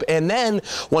group. And then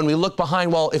when we look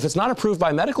behind, well, if it's not approved by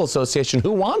a medical association,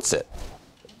 who wants it?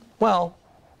 Well,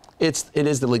 it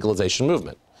is the legalization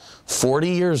movement. 40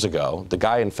 years ago, the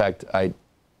guy, in fact,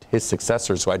 his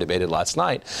successors, who I debated last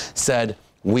night, said,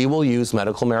 we will use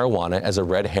medical marijuana as a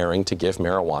red herring to give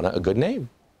marijuana a good name.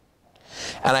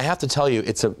 And I have to tell you,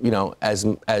 it's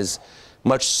as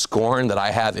much scorn that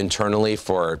I have internally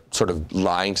for sort of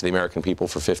lying to the American people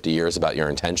for 50 years about your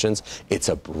intentions, it's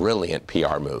a brilliant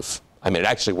PR move. I mean, it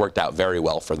actually worked out very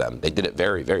well for them. They did it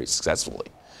very, very successfully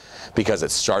because it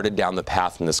started down the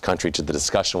path in this country to the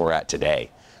discussion we're at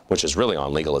today, which is really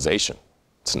on legalization.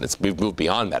 We've moved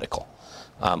beyond medical,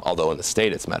 although in the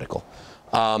state it's medical.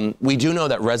 We do know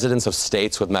that residents of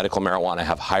states with medical marijuana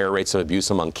have higher rates of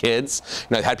abuse among kids.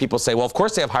 I've had people say, well, of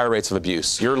course they have higher rates of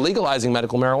abuse. You're legalizing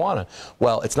medical marijuana.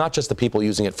 Well, it's not just the people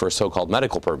using it for so-called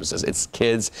medical purposes. It's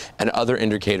kids, and other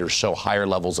indicators show higher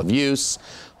levels of use.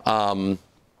 Now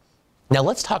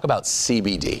let's talk about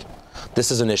CBD.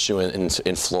 This is an issue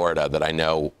in Florida that I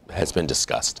know has been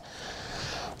discussed.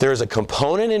 There is a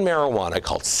component in marijuana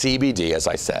called CBD, as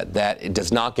I said, that it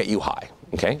does not get you high.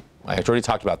 Okay, I already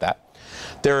talked about that.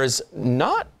 There is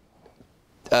not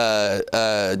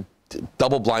double-blind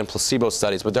placebo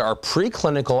studies, but there are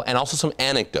preclinical and also some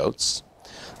anecdotes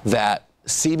that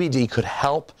CBD could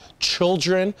help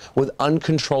children with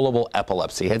uncontrollable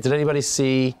epilepsy. Did anybody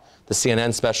see the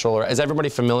CNN special, or is everybody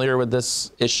familiar with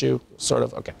this issue? Sort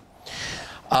of? Okay.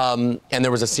 And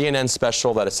there was a CNN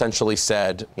special that essentially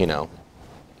said,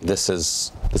 this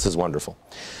is wonderful.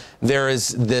 There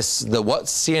is what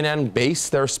CNN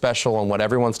based their special on, what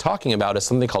everyone's talking about, is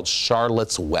something called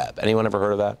Charlotte's Web. Anyone ever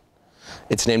heard of that?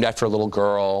 It's named after a little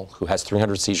girl who has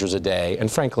 300 seizures a day.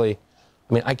 And frankly,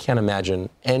 I mean, I can't imagine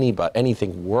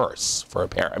anything worse for a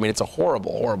parent. I mean, it's a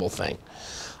horrible, horrible thing.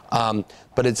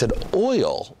 But it's an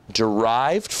oil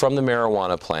derived from the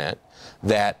marijuana plant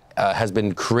that has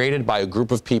been created by a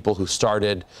group of people who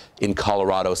started in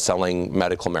Colorado selling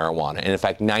medical marijuana. And in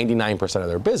fact, 99% of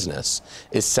their business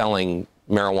is selling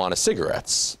marijuana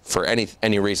cigarettes for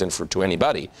any reason to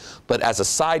anybody. But as a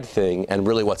side thing, and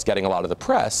really what's getting a lot of the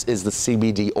press, is the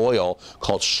CBD oil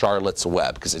called Charlotte's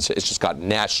Web, because it's just got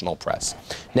national press.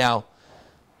 Now,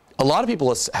 a lot of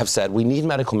people have said, we need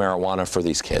medical marijuana for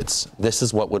these kids. This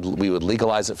is what we would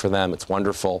legalize it for them. It's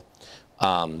wonderful.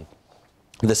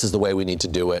 This is the way we need to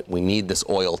do it. We need this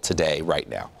oil today, right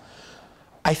now.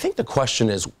 I think the question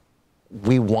is,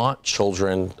 we want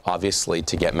children, obviously,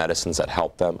 to get medicines that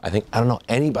help them. I don't know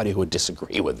anybody who would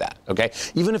disagree with that, okay?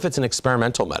 Even if it's an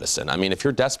experimental medicine. I mean, if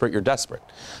you're desperate, you're desperate.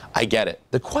 I get it.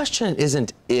 The question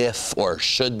isn't if or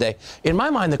should they. In my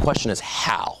mind, the question is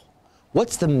how.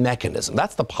 What's the mechanism?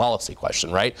 That's the policy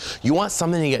question, right? You want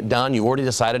something to get done, you already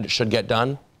decided it should get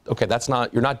done. Okay,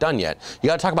 you're not done yet. You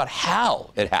got to talk about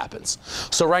how it happens.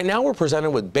 So right now we're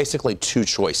presented with basically two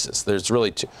choices. There's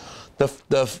really two.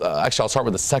 Actually, I'll start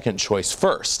with the second choice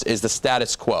first, is the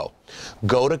status quo.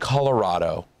 Go to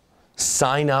Colorado,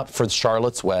 sign up for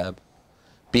Charlotte's Web,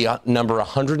 be number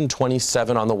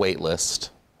 127 on the wait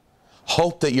list,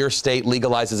 hope that your state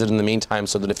legalizes it in the meantime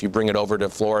so that if you bring it over to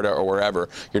Florida or wherever,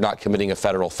 you're not committing a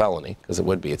federal felony, because it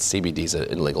would be. It's CBD's an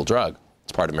illegal drug.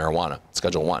 It's part of marijuana,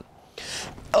 Schedule 1.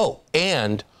 Oh,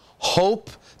 and hope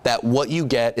that what you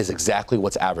get is exactly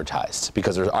what's advertised,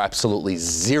 because there's absolutely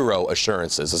zero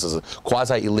assurances. This is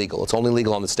quasi-illegal. It's only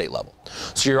legal on the state level.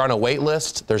 So you're on a wait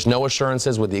list. There's no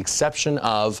assurances with the exception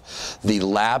of the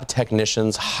lab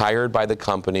technicians hired by the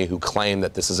company who claim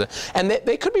that this is and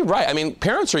they could be right. I mean,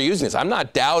 parents are using this. I'm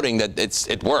not doubting that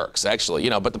it works, actually,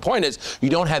 but the point is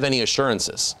you don't have any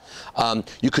assurances.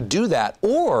 You could do that,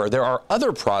 or there are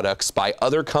other products by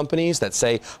other companies that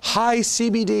say high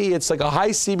CBD. It's like a high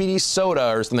CBD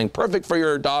soda or something perfect for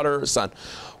your daughter or son.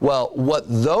 Well, what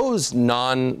those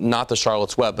not the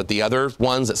Charlotte's Web, but the other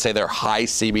ones that say they're high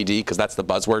CBD, because that's the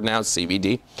buzzword now,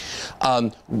 CBD,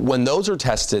 when those are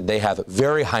tested, they have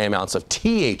very high amounts of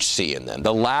THC in them.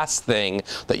 The last thing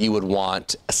that you would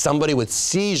want somebody with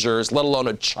seizures, let alone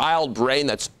a child brain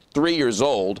that's 3 years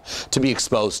old, to be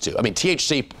exposed to. I mean,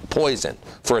 THC poison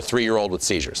for a 3-year-old with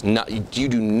seizures. You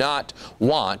do not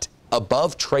want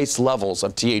above trace levels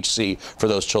of THC for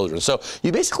those children. So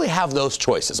you basically have those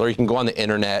choices, or you can go on the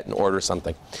internet and order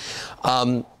something.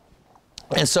 And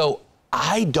so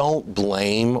I don't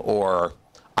blame, or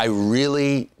I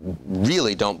really,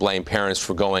 really don't blame parents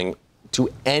for going to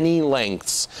any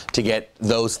lengths to get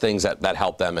those things that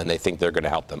help them, and they think they're going to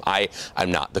help them.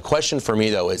 I'm not. The question for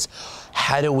me, though, is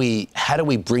how do we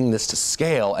bring this to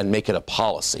scale and make it a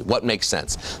policy? What makes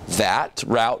sense? That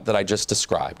route that I just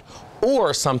described,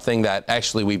 or something that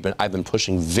actually I've been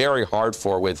pushing very hard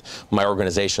for with my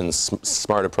organization's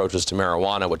Smart Approaches to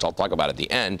Marijuana, which I'll talk about at the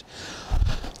end,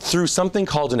 through something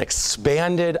called an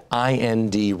expanded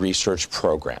IND research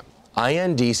program.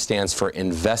 IND stands for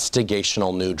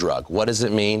Investigational New Drug. What does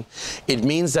it mean? It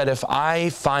means that if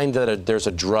I find that there's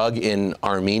a drug in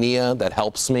Armenia that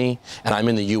helps me, and I'm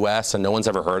in the US and no one's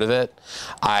ever heard of it,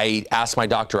 I ask my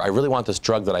doctor, I really want this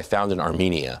drug that I found in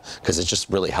Armenia because it just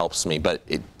really helps me, but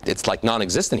it's like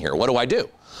non-existent here. What do?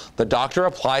 The doctor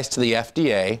applies to the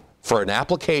FDA for an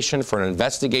application for an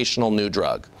investigational new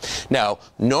drug. Now,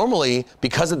 normally,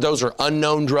 because those are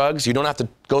unknown drugs, you don't have to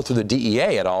go through the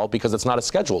DEA at all because it's not a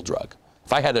scheduled drug.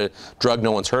 If I had a drug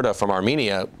no one's heard of from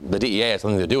Armenia, the DEA has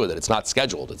nothing to do with it. It's not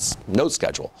scheduled. It's no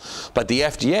schedule. But the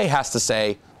FDA has to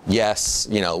say, yes,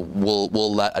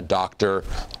 we'll let a doctor,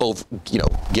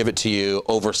 give it to you,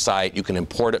 oversight. You can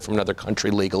import it from another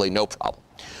country legally, no problem.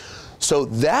 So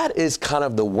that is kind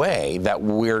of the way that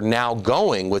we're now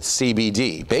going with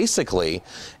CBD. Basically,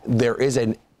 there is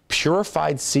a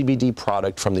purified CBD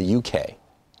product from the UK.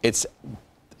 It's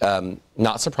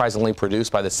not surprisingly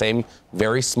produced by the same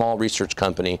very small research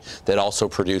company that also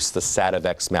produced the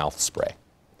Sativex mouth spray.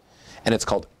 And it's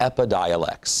called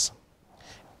Epidiolex.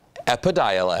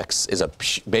 Epidiolex is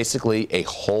basically a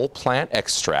whole plant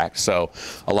extract. So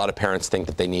a lot of parents think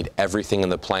that they need everything in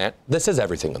the plant. This is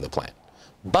everything in the plant.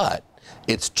 But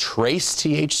it's trace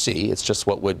THC. It's just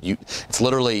it's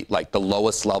literally like the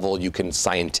lowest level you can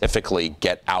scientifically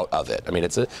get out of it. I mean,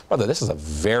 this is a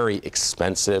very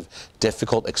expensive,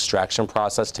 difficult extraction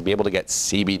process. To be able to get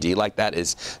CBD like that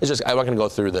is just, I'm not going to go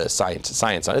through the science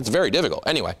on it. It's very difficult.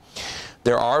 Anyway,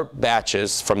 there are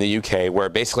batches from the UK where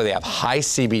basically they have high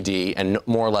CBD and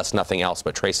more or less nothing else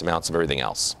but trace amounts of everything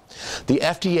else. The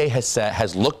FDA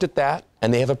has looked at that,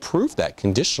 and they have approved that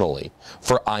conditionally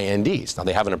for INDs. Now,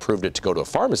 they haven't approved it to go to a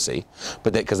pharmacy,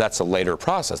 but because that's a later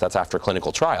process. That's after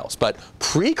clinical trials. But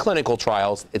preclinical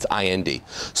trials, it's IND.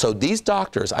 So these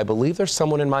doctors, I believe there's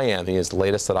someone in Miami, is the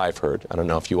latest that I've heard. I don't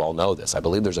know if you all know this. I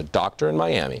believe there's a doctor in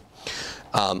Miami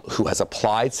who has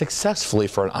applied successfully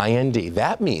for an IND.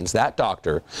 That means that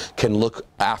doctor can look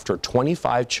after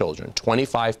 25 children,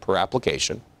 25 per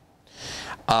application,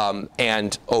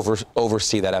 and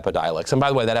oversee that Epidiolex. And by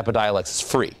the way, that Epidiolex is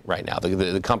free right now.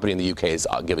 The company in the UK is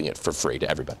giving it for free to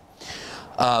everybody.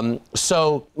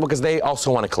 Because they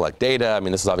also want to collect data. I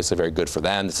mean, this is obviously very good for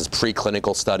them. This is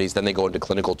preclinical studies. Then they go into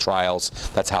clinical trials.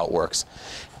 That's how it works.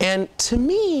 And to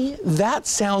me, that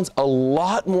sounds a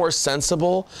lot more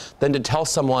sensible than to tell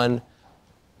someone,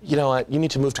 you know what, you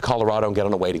need to move to Colorado and get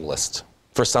on a waiting list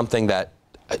for something that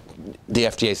the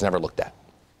FDA's never looked at.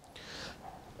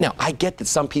 Now, I get that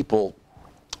some people,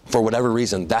 for whatever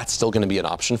reason, that's still going to be an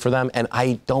option for them, and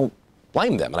I don't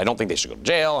blame them. And I don't think they should go to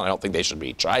jail, and I don't think they should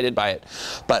be chided by it.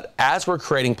 But as we're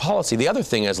creating policy, the other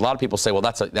thing is a lot of people say, well,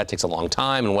 that takes a long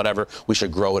time and whatever. We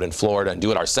should grow it in Florida and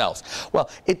do it ourselves. Well,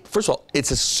 first of all,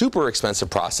 it's a super expensive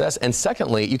process. And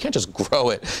secondly, you can't just grow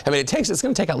it. I mean, it's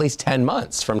going to take at least 10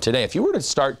 months from today. If you were to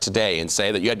start today and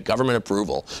say that you had government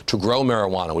approval to grow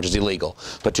marijuana, which is illegal,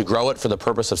 but to grow it for the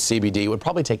purpose of CBD, it would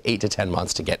probably take 8 to 10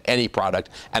 months to get any product,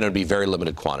 and it would be very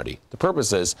limited quantity. The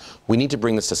purpose is we need to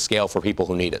bring this to scale for people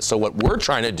who need it. So what we're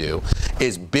trying to do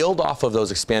is build off of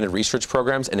those expanded research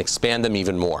programs and expand them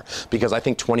even more, because I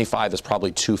think 25 is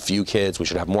probably too few kids. We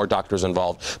should have more doctors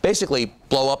involved. Basically,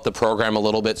 blow up the program a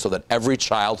little bit so that every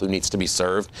child who needs to be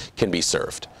served can be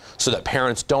served, so that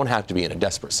parents don't have to be in a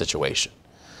desperate situation.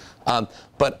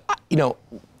 But, you know,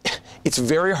 it's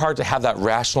very hard to have that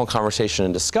rational conversation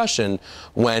and discussion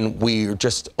when we're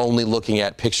just only looking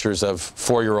at pictures of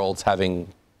 4-year-olds having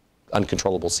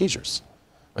uncontrollable seizures.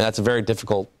 I mean, that's a very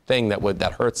difficult thing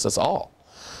that hurts us all.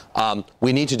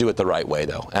 We need to do it the right way,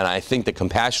 though. And I think the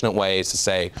compassionate way is to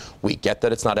say, we get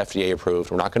that it's not FDA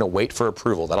approved. We're not going to wait for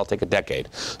approval. That'll take a decade.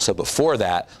 So before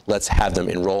that, let's have them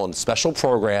enroll in special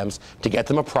programs to get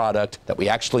them a product that we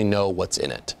actually know what's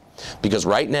in it. Because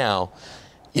right now,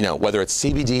 you know, whether it's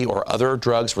CBD or other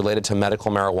drugs related to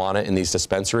medical marijuana in these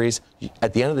dispensaries,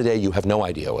 at the end of the day, you have no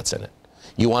idea what's in it.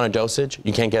 You want a dosage?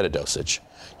 You can't get a dosage.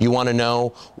 You want to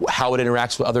know how it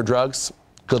interacts with other drugs?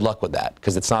 Good luck with that,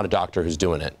 because it's not a doctor who's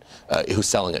doing it, who's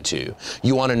selling it to you.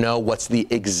 You want to know what's the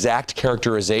exact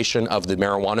characterization of the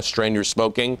marijuana strain you're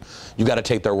smoking? You got to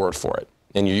take their word for it.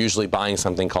 And you're usually buying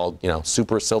something called, you know,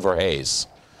 super silver haze,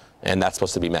 and that's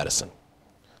supposed to be medicine.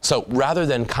 So rather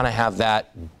than kind of have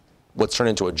that what's turned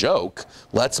into a joke,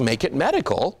 let's make it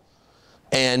medical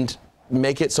and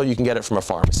make it so you can get it from a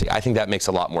pharmacy. I think that makes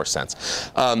a lot more sense.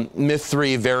 Myth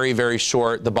 3, very, very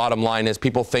short. The bottom line is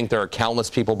people think there are countless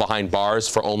people behind bars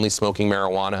for only smoking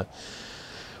marijuana.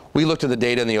 We looked at the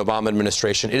data in the Obama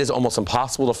administration. It is almost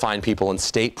impossible to find people in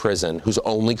state prison whose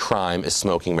only crime is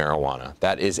smoking marijuana.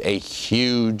 That is a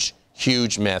huge,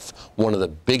 huge myth. One of the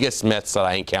biggest myths that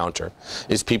I encounter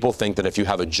is people think that if you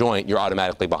have a joint, you're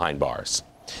automatically behind bars.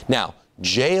 Now,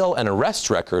 jail and arrest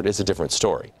record is a different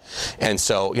story. And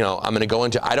so, you know, I'm going to go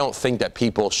into, I don't think that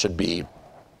people should be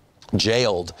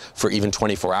jailed for even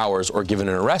 24 hours or given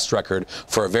an arrest record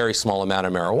for a very small amount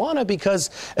of marijuana, because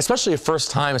especially a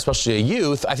first time, especially a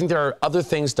youth, I think there are other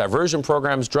things, diversion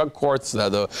programs, drug courts.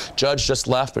 The judge just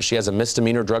left, but she has a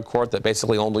misdemeanor drug court that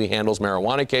basically only handles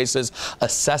marijuana cases,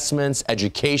 assessments,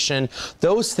 education.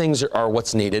 Those things are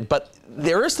what's needed. But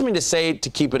there is something to say to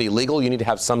keep it illegal. You need to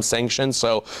have some sanctions.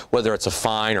 So whether it's a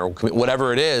fine or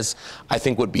whatever it is, I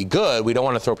think would be good. We don't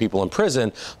want to throw people in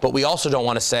prison, but we also don't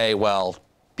want to say, well,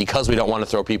 because we don't want to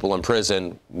throw people in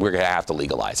prison, we're going to have to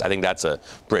legalize. I think that's a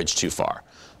bridge too far.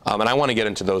 And I want to get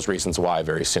into those reasons why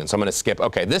very soon. So I'm going to skip.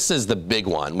 Okay, this is the big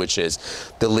one, which is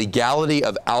the legality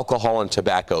of alcohol and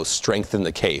tobacco strengthen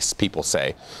the case, people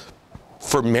say,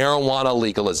 for marijuana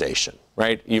legalization,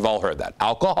 right? You've all heard that.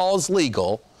 Alcohol is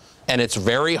legal, and it's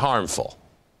very harmful.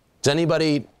 Does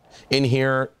anybody in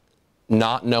here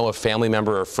not know a family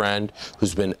member or friend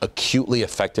who's been acutely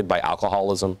affected by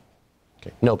alcoholism?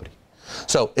 Okay, nobody.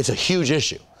 So it's a huge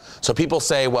issue. So people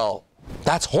say, well,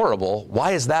 that's horrible.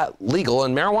 Why is that legal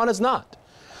and marijuana is not?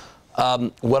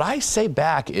 What I say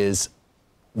back is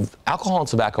alcohol and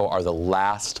tobacco are the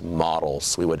last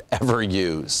models we would ever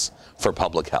use for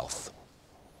public health.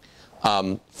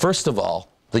 First of all,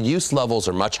 the use levels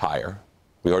are much higher.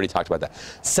 We already talked about that.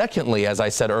 Secondly, as I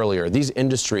said earlier, these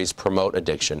industries promote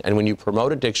addiction. And when you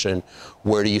promote addiction,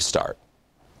 where do you start?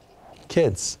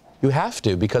 Kids. You have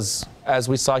to, because as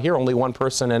we saw here, only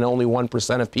 1% and only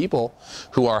 1% of people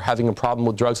who are having a problem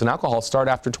with drugs and alcohol start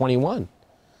after 21.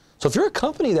 So if you're a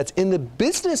company that's in the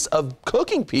business of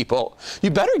cooking people,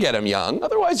 you better get them young.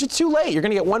 Otherwise, you're too late. You're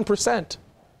going to get 1%.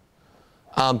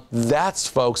 That's,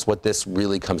 folks, what this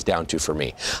really comes down to for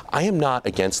me. I am not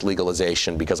against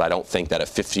legalization because I don't think that a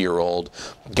 50-year-old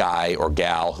guy or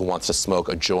gal who wants to smoke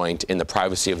a joint in the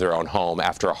privacy of their own home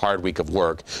after a hard week of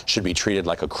work should be treated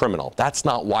like a criminal. That's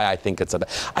not why I think it's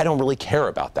I don't really care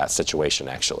about that situation,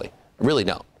 actually. I really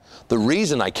don't. The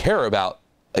reason I care about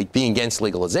being against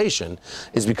legalization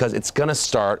is because it's going to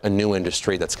start a new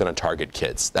industry that's going to target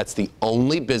kids. That's the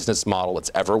only business model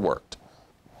that's ever worked.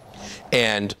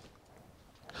 And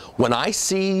when I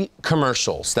see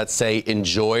commercials that say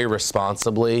enjoy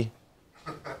responsibly,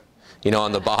 you know,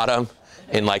 on the bottom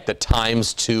in like the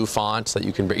 ×2 font that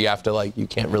you have to like, you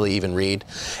can't really even read.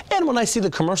 And when I see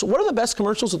the commercial, what are the best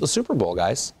commercials at the Super Bowl,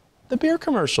 guys? The beer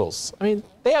commercials. I mean,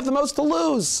 they have the most to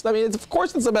lose. I mean, of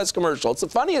course it's the best commercial. It's the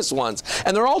funniest ones.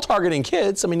 And they're all targeting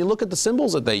kids. I mean, you look at the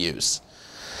symbols that they use.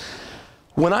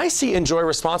 When I see enjoy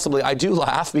responsibly, I do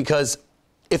laugh, because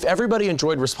if everybody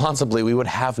enjoyed responsibly, we would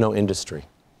have no industry.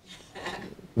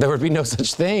 There would be no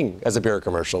such thing as a beer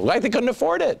commercial. Like, they couldn't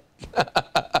afford it.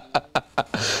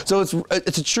 So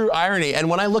it's a true irony. And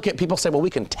when I look at people say, well, we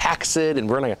can tax it, and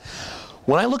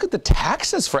when I look at the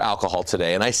taxes for alcohol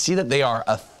today, and I see that they are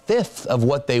a fifth of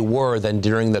what they were than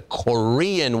during the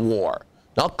Korean War.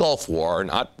 Not Gulf War,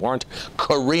 not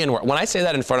Korean War. When I say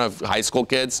that in front of high school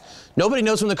kids, nobody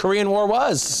knows when the Korean War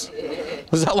was.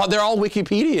 They're all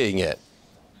Wikipediaing it.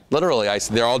 Literally,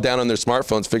 they're all down on their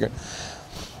smartphones figuring.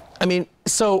 I mean,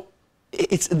 so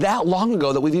it's that long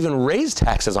ago that we've even raised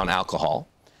taxes on alcohol.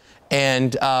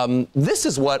 And this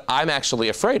is what I'm actually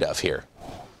afraid of here.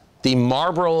 The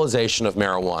Marlboroization of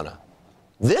marijuana.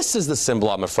 This is the symbol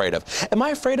I'm afraid of. Am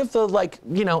I afraid of the,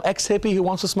 ex-hippie who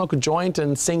wants to smoke a joint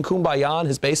and sing Kumbaya in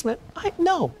his basement?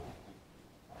 No.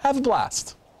 Have a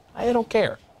blast. I don't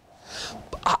care.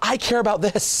 I care about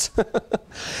this.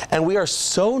 And we are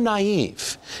so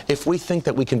naive if we think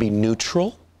that we can be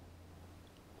neutral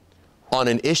on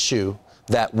an issue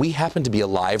that we happen to be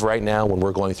alive right now when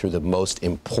we're going through the most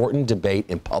important debate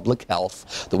in public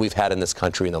health that we've had in this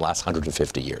country in the last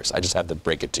 150 years. I just have to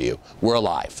break it to you. We're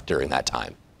alive during that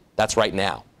time. That's right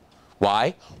now.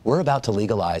 Why? We're about to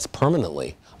legalize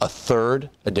permanently a third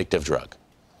addictive drug.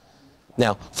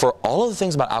 Now, for all of the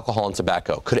things about alcohol and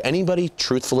tobacco, could anybody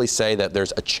truthfully say that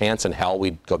there's a chance in hell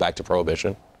we'd go back to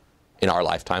prohibition in our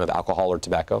lifetime of alcohol or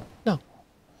tobacco? No.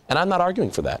 And I'm not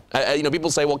arguing for that.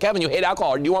 People say, well, Kevin, you hate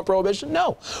alcohol. Do you want prohibition?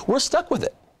 No. We're stuck with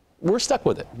it. We're stuck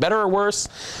with it. Better or worse,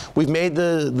 we've made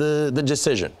the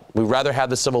decision. We'd rather have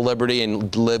the civil liberty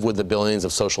and live with the billions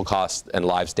of social costs and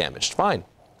lives damaged. Fine.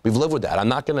 We've lived with that. I'm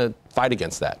not going to fight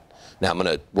against that. Now, I'm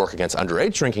going to work against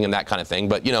underage drinking and that kind of thing.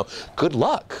 But, good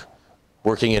luck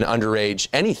working in underage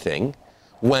anything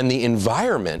when the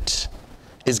environment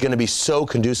is going to be so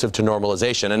conducive to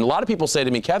normalization. And a lot of people say to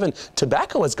me, Kevin,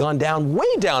 tobacco has gone down, way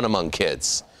down among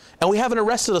kids. And we haven't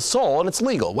arrested a soul, and it's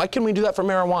legal. Why can't we do that for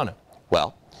marijuana?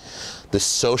 Well, the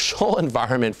social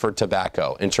environment for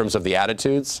tobacco, in terms of the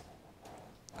attitudes,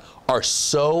 are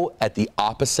so at the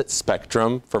opposite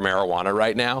spectrum for marijuana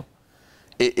right now.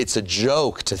 It's a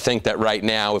joke to think that right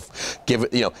now,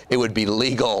 it would be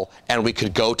legal and we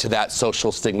could go to that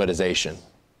social stigmatization,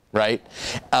 right?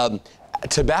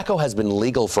 Tobacco has been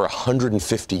legal for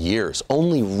 150 years.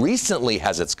 Only recently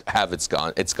has it's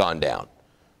gone down,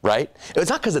 right?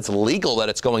 It's not because it's legal that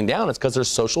it's going down. It's because there's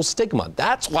social stigma.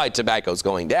 That's why tobacco's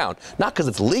going down. Not because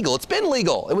it's legal. It's been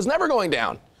legal. It was never going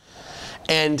down.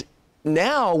 And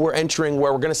now we're entering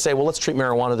where we're going to say, well, let's treat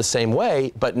marijuana the same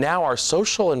way. But now our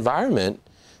social environment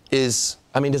is,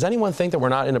 does anyone think that we're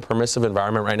not in a permissive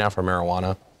environment right now for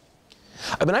marijuana?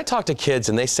 I talk to kids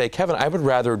and they say, Kevin, I would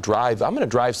rather drive, I'm going to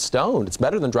drive stoned. It's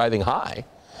better than driving high.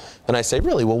 And I say,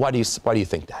 really? Well, why do you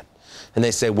think that? And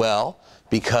they say, well,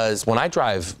 because when I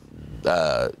drive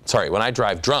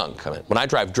drunk,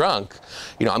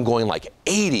 I'm going like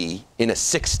 80 in a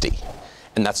 60.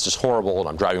 And that's just horrible, and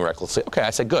I'm driving recklessly. Okay, I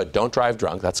said, good, don't drive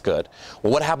drunk, that's good.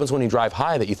 Well, what happens when you drive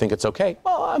high that you think it's okay?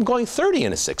 Well, I'm going 30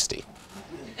 in a 60.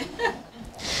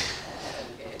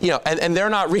 And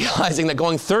they're not realizing that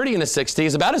going 30 in a 60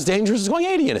 is about as dangerous as going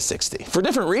 80 in a 60 for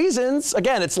different reasons.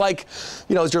 Again, it's like,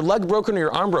 is your leg broken or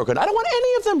your arm broken? I don't want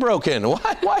any of them broken.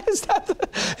 Why is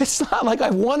that? It's not like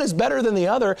one is better than the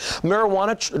other.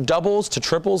 Marijuana doubles to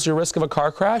triples your risk of a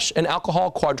car crash, and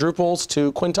alcohol quadruples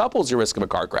to quintuples your risk of a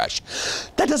car crash.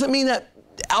 That doesn't mean that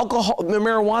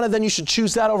marijuana, then you should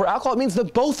choose that over alcohol. It means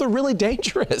that both are really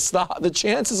dangerous. The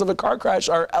chances of a car crash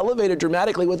are elevated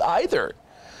dramatically with either.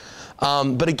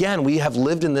 But again, we have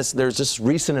lived in there's this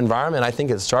recent environment, I think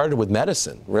it started with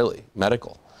medicine, really,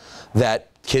 medical, that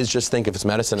kids just think if it's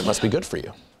medicine, it must be good for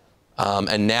you.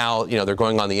 And now, they're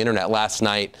going on the internet. Last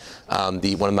night,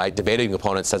 one of my debating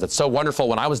opponents says, it's so wonderful.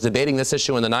 When I was debating this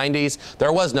issue in the 90s,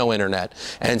 there was no internet.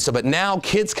 But now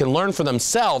kids can learn for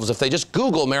themselves. If they just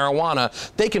Google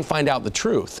marijuana, they can find out the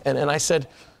truth. And I said,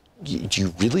 do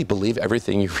you really believe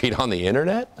everything you read on the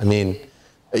internet?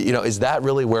 Is that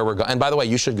really where we're going? And by the way,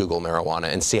 you should Google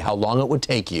marijuana and see how long it would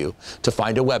take you to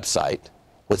find a website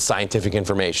with scientific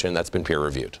information that's been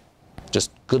peer-reviewed.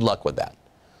 Just good luck with that.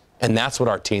 And that's what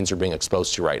our teens are being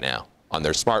exposed to right now on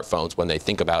their smartphones when they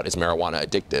think about, is marijuana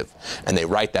addictive? And they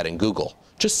write that in Google.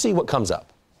 Just see what comes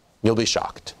up. You'll be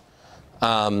shocked.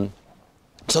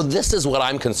 So this is what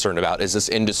I'm concerned about, is this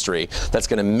industry that's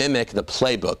going to mimic the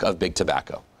playbook of big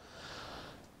tobacco.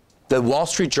 The Wall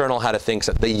Street Journal had a thing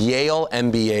that the Yale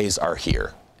MBAs are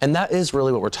here. And that is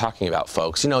really what we're talking about,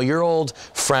 folks. Your old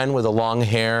friend with the long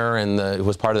hair and who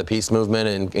was part of the peace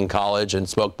movement in college and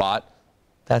smoked pot,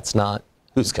 that's not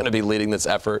who's going to be leading this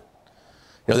effort.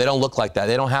 You know, they don't look like that.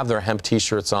 They don't have their hemp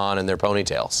T-shirts on and their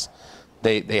ponytails.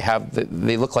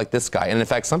 They look like this guy. And in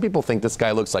fact, some people think this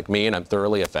guy looks like me, and I'm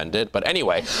thoroughly offended. But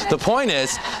anyway, the point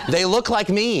is, they look like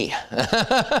me,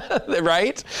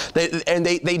 right?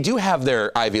 They do have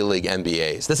their Ivy League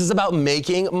MBAs. This is about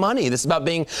making money. This is about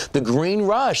being the green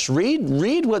rush.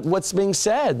 Read what's being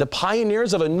said. The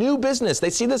pioneers of a new business.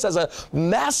 They see this as a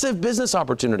massive business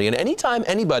opportunity. And anytime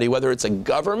anybody, whether it's a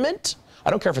government, I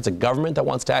don't care if it's a government that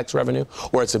wants tax revenue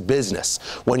or it's a business,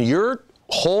 when your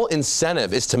whole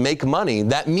incentive is to make money,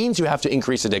 that means you have to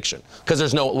increase addiction. Because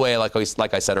there's no way, like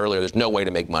I said earlier, there's no way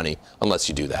to make money unless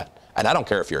you do that. And I don't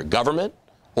care if you're a government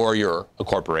or you're a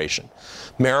corporation.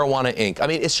 Marijuana Inc. I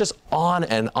mean, it's just on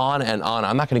and on and on.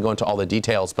 I'm not going to go into all the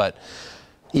details, but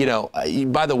you know,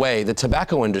 by the way, the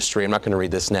tobacco industry, I'm not going to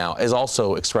read this now, is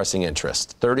also expressing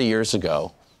interest. 30 years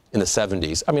ago, in the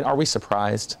 70s, I mean, are we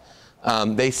surprised?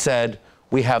 They said,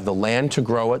 we have the land to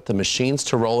grow it, the machines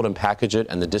to roll it and package it,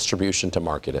 and the distribution to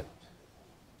market it.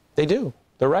 They do.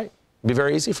 They're right. It'd be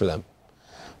very easy for them.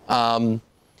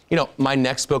 You know, my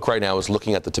next book right now is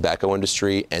looking at the tobacco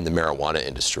industry and the marijuana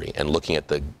industry and looking at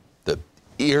the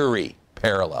eerie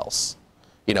parallels.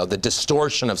 You know, the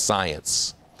distortion of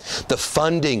science, the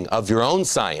funding of your own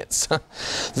science,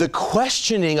 the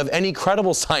questioning of any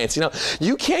credible science. You know,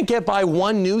 you can't get by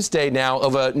one news day now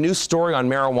of a news story on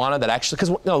marijuana that actually, because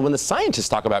you know, when the scientists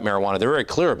talk about marijuana, they're very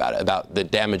clear about it, about the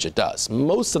damage it does.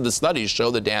 Most of the studies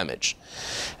show the damage.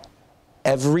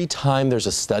 Every time there's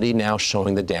a study now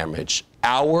showing the damage,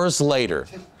 hours later,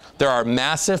 there are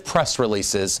massive press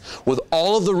releases with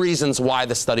all of the reasons why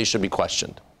the study should be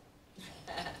questioned.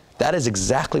 That is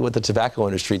exactly what the tobacco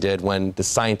industry did when the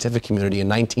scientific community in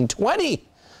 1920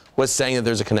 was saying that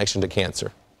there's a connection to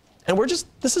cancer. And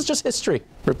this is just history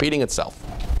repeating itself.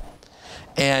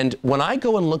 And when I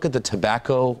go and look at the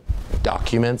tobacco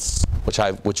documents,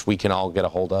 which we can all get a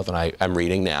hold of, and I'm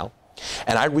reading now,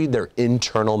 and I read their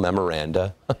internal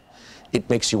memoranda, it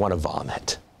makes you want to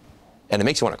vomit. And it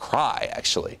makes you want to cry,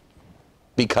 actually,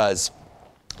 because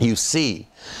you see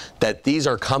that these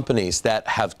are companies that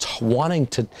have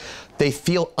they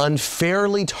feel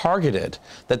unfairly targeted,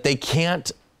 that they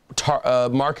can't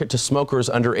market to smokers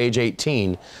under age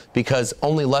 18 because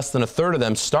only less than a third of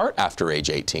them start after age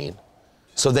 18.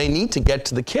 So they need to get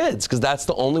to the kids because that's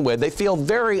the only way. They feel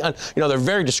they're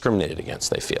very discriminated against,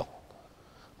 they feel.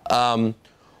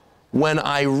 When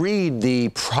I read the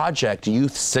Project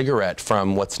Youth Cigarette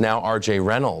from what's now R.J.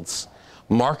 Reynolds,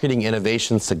 marketing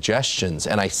innovation suggestions,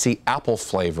 and I see apple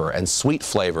flavor and sweet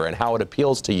flavor and how it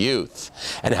appeals to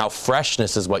youth and how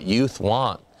freshness is what youth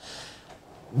want,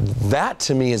 that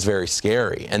to me is very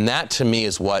scary. And that to me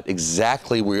is what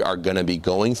exactly we are going to be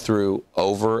going through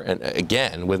over and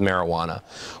again with marijuana.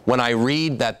 When I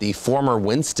read that the former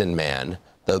Winston man,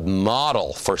 the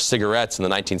model for cigarettes in the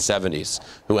 1970s,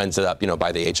 who ended up, you know,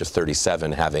 by the age of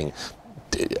 37 having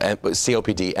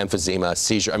COPD, emphysema,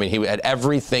 seizure. I mean, he had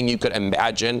everything you could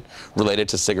imagine related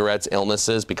to cigarettes,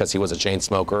 illnesses, because he was a chain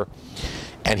smoker.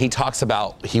 And he talks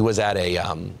about he was at a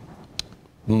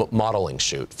modeling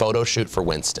shoot, photo shoot for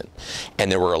Winston.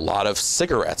 And there were a lot of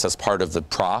cigarettes as part of the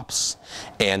props.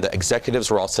 And the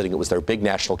executives were all sitting, it was their big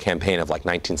national campaign of like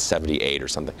 1978 or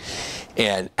something.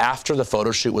 And after the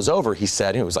photo shoot was over, he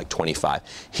said, he was like 25,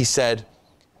 he said,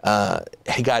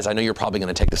 hey guys, I know you're probably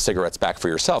going to take the cigarettes back for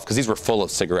yourself, because these were full of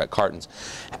cigarette cartons.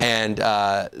 And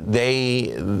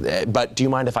but do you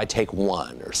mind if I take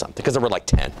one or something? Because there were like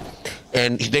 10.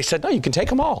 And they said, no, you can take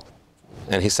them all.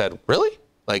 And he said, really?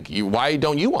 Like, why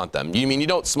don't you want them? You mean you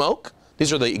don't smoke?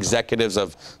 These are the executives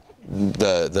of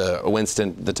the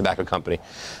Winston, the tobacco company.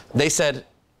 They said,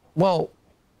 well,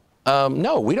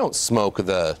 no, we don't smoke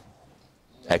the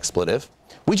expletive.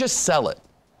 We just sell it.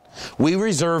 We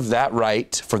reserve that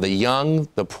right for the young,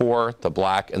 the poor, the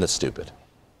black, and the stupid.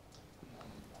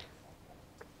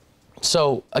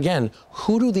 So, again,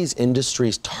 who do these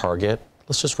industries target?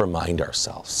 Let's just remind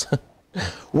ourselves.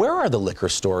 Where are the liquor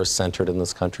stores centered in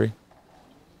this country?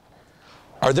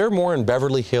 Are there more in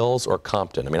Beverly Hills or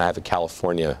Compton? I mean, I have a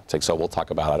California, so we'll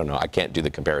talk about, I don't know, I can't do the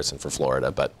comparison for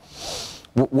Florida, but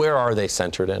where are they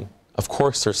centered in? Of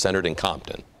course, they're centered in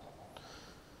Compton.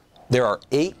 There are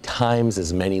 8 times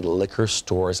as many liquor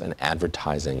stores and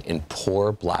advertising in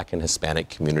poor black and Hispanic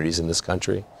communities in this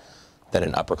country than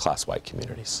in upper-class white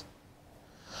communities.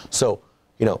 So,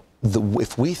 you know,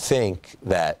 if we think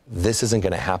that this isn't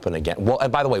going to happen again, well,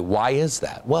 and by the way, why is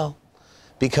that? Well,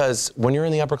 because when you're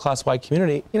in the upper-class white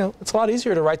community, you know, it's a lot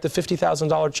easier to write the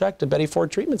 $50,000 check to Betty Ford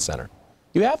Treatment Center.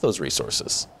 You have those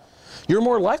resources. You're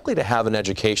more likely to have an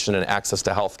education and access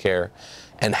to health care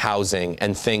and housing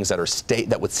and things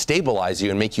that would stabilize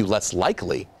you and make you less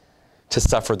likely to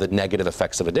suffer the negative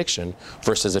effects of addiction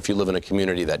versus if you live in a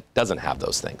community that doesn't have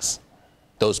those things,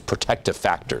 those protective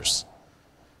factors,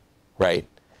 right?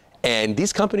 And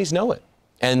these companies know it.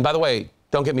 And by the way,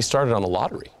 don't get me started on the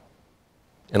lottery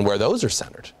and where those are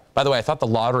centered. By the way, I thought the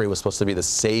lottery was supposed to be the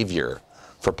savior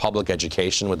for public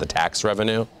education with the tax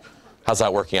revenue. How's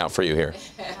that working out for you here?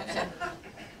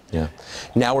 Yeah.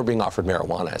 Now we're being offered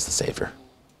marijuana as the savior.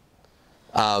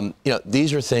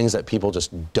 These are things that people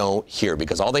just don't hear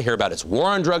because all they hear about is war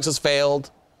on drugs has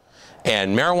failed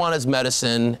and marijuana is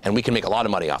medicine and we can make a lot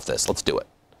of money off this. Let's do it.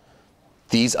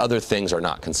 These other things are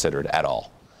not considered at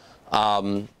all.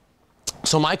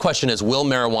 So my question is, will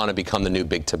marijuana become the new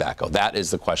big tobacco? That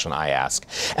is the question I ask.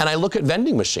 And I look at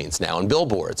vending machines now and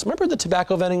billboards. Remember the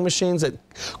tobacco vending machines that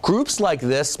groups like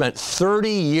this spent 30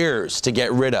 years to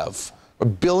get rid of?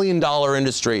 $1 billion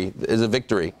industry is a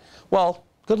victory. Well,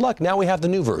 good luck. Now we have the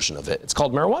new version of it. It's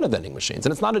called marijuana vending machines,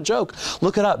 and it's not a joke.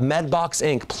 Look it up. Medbox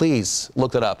Inc. Please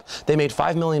look it up. They made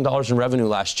 $5 million in revenue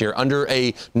last year under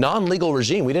a non-legal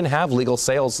regime. We didn't have legal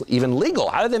sales even legal.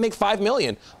 How did they make $5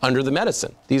 million under the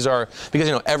medicine? These are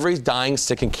because every dying,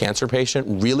 sick, and cancer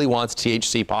patient really wants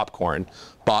THC popcorn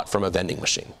bought from a vending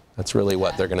machine. That's really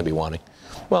what they're going to be wanting.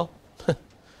 Well,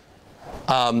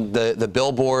 the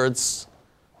billboards.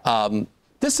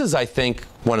 This is, I think,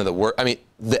 one of the worst. I mean,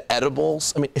 the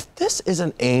edibles. I mean, if this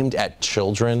isn't aimed at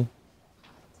children,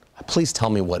 please tell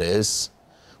me what is.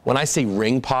 When I see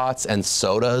ring pots and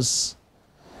sodas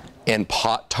and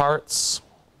Pop-Tarts,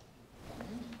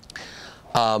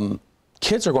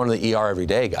 kids are going to the ER every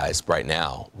day, guys, right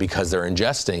now, because they're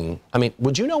ingesting. I mean,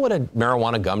 would you know what a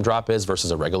marijuana gumdrop is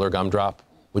versus a regular gumdrop?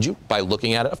 Would you, by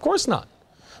looking at it? Of course not.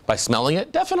 By smelling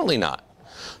it? Definitely not.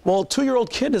 Well, a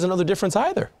 2-year-old kid doesn't know the difference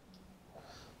either.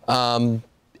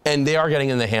 And they are getting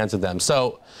in the hands of them.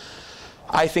 So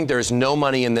I think there's no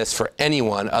money in this for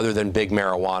anyone other than big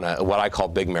marijuana, what I call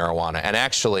big marijuana. And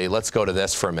actually, let's go to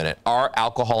this for a minute. Our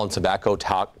alcohol and tobacco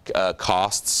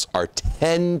costs are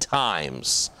 10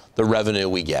 times the revenue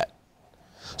we get.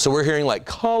 So we're hearing like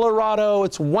Colorado,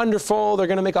 it's wonderful. They're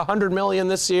going to make $100 million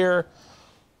this year.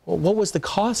 Well, what was the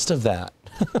cost of that?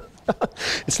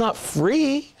 It's not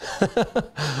free.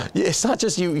 It's not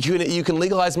just you can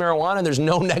legalize marijuana and there's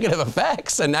no negative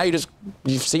effects, and now you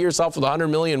see yourself with 100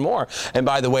 million more. And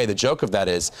by the way, the joke of that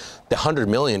is the 100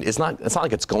 million is not. It's not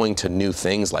like it's going to new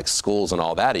things like schools and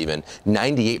all that. Even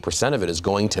 98% of it is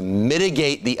going to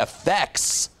mitigate the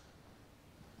effects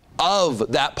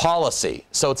of that policy.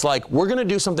 So it's like we're going to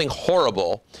do something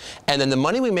horrible, and then the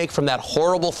money we make from that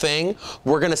horrible thing,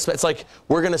 we're going to spend. It's like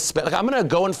we're going to spend. Like I'm going to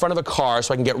go in front of a car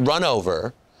so I can get run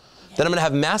over. Then I'm going to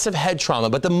have massive head trauma.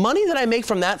 But the money that I make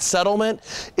from that settlement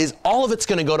is all of it's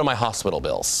going to go to my hospital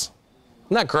bills.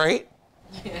 Isn't that great?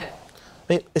 Yeah.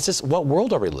 I mean, it's just what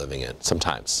world are we living in?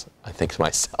 Sometimes I think to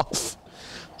myself.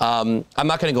 I'm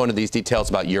not going to go into these details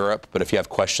about Europe, but if you have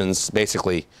questions,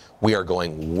 basically, we are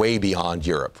going way beyond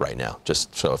Europe right now.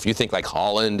 Just so if you think like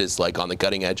Holland is like on the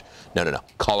cutting edge, no.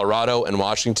 Colorado and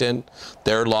Washington,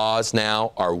 their laws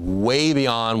now are way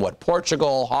beyond what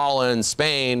Portugal, Holland,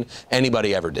 Spain,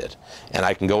 anybody ever did. And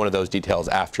I can go into those details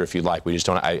after if you'd like. We just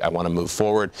don't, I want to move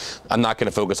forward. I'm not going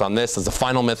to focus on this. As the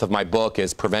final myth of my book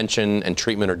is prevention and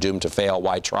treatment are doomed to fail.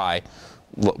 Why try?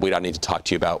 We don't need to talk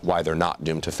to you about why they're not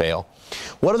doomed to fail.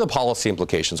 What are the policy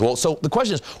implications? Well, so the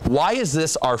question is, why is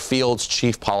this our field's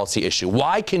chief policy issue?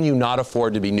 Why can you not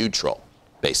afford to be neutral,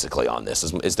 basically, on this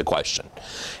is the question.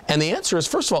 And the answer is,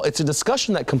 first of all, it's a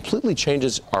discussion that completely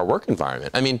changes our work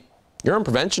environment. I mean, you're in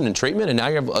prevention and treatment, and now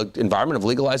you have an environment of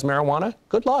legalized marijuana?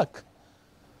 Good luck.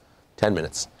 10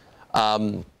 minutes.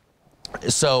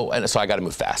 So I got to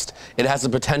move fast. It has the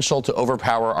potential to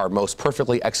overpower our most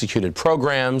perfectly executed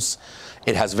programs.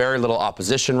 It has very little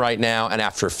opposition right now. And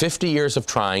after 50 years of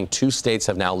trying, 2 states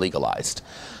have now legalized.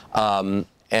 And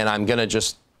I'm going to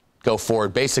just go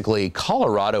forward. Basically,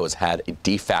 Colorado has had a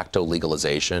de facto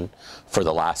legalization for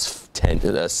the last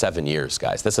 7 years,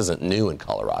 guys. This isn't new in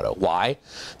Colorado. Why?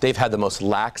 They've had the most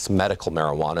lax medical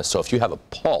marijuana. So if you have a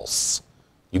pulse,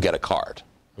 you get a card.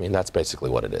 I mean, that's basically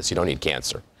what it is. You don't need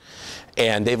cancer.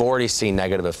 And they've already seen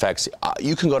negative effects.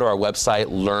 You can go to our website,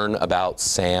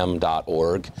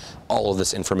 learnaboutsam.org. All of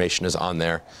this information is on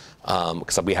there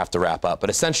because we have to wrap up. But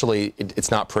essentially, it's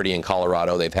not pretty in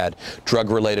Colorado. They've had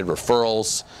drug-related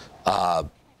referrals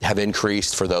have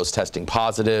increased for those testing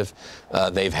positive.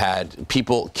 They've had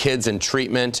kids in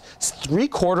treatment.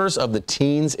 3/4 of the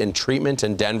teens in treatment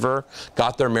in Denver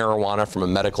got their marijuana from a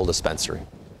medical dispensary.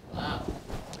 Wow.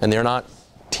 And they're not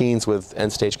teens with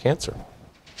end-stage cancer.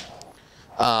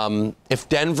 If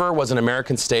Denver was an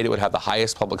American state, it would have the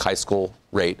highest public high school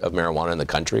rate of marijuana in the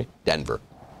country. Denver.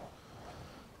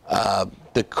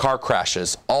 The car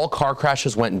crashes, all car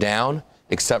crashes went down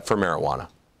except for marijuana.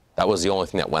 That was the only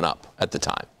thing that went up at the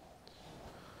time.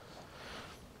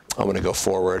 I'm going to go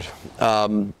forward.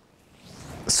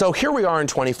 So here we are in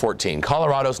 2014.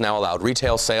 Colorado's now allowed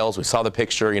retail sales. We saw the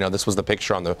picture. This was the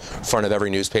picture on the front of every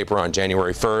newspaper on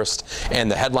January 1st. And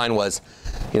the headline was,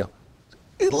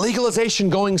 legalization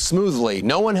going smoothly.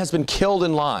 No one has been killed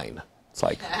in line. It's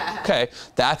like, okay,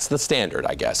 that's the standard,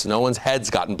 I guess. No one's head's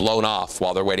gotten blown off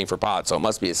while they're waiting for pot, so it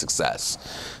must be a success.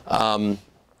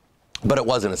 But it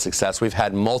wasn't a success. We've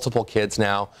had multiple kids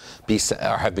now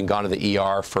have been gone to the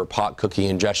ER for pot cookie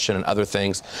ingestion and other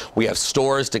things. We have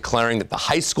stores declaring that the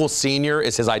high school senior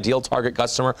is his ideal target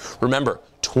customer. Remember,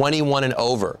 21 and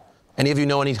over. Any of you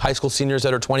know any high school seniors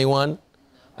that are 21?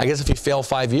 I guess if you fail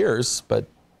 5 years, but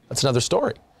that's another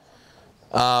story.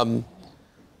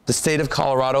 The state of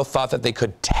Colorado thought that they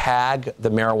could tag the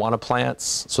marijuana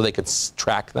plants so they could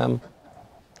track them.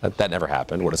 That never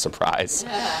happened. What a surprise.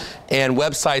 Yeah. And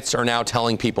websites are now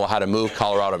telling people how to move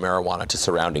Colorado marijuana to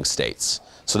surrounding states.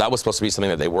 So that was supposed to be something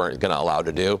that they weren't going to allow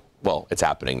to do. Well, it's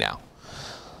happening now.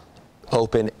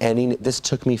 This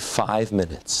took me 5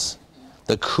 minutes.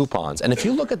 The coupons. And if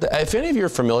you look at if any of you are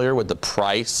familiar with the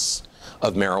price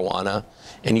of marijuana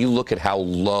and you look at how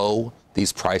low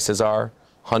these prices are,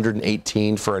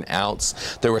 $118 for an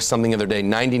ounce. There was something the other day,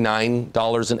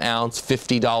 $99 an ounce,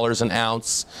 $50 an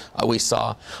ounce we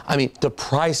saw. I mean, the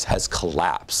price has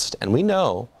collapsed. And we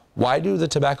know, why do the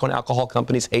tobacco and alcohol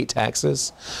companies hate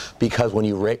taxes? Because when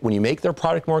you make their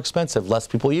product more expensive, less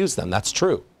people use them. That's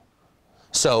true.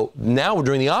 So now we're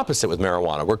doing the opposite with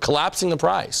marijuana. We're collapsing the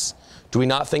price. Do we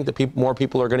not think that more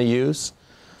people are going to use?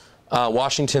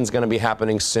 Washington's going to be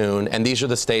happening soon, and these are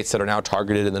the states that are now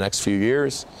targeted in the next few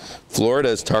years. Florida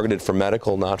is targeted for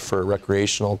medical, not for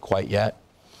recreational quite yet.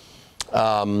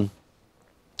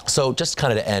 So just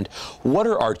kind of to end, what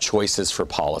are our choices for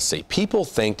policy? People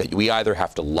think that we either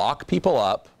have to lock people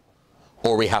up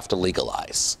or we have to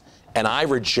legalize. And I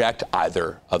reject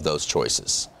either of those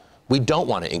choices. We don't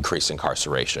want to increase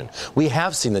incarceration. We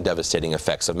have seen the devastating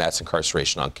effects of mass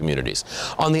incarceration on communities.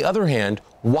 On the other hand,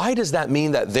 why does that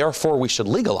mean that therefore we should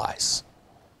legalize?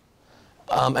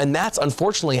 And that's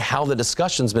unfortunately how the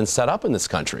discussion's been set up in this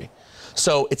country.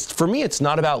 So for me, it's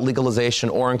not about legalization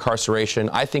or incarceration.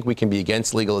 I think we can be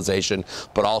against legalization,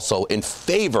 but also in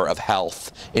favor of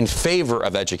health, in favor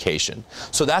of education.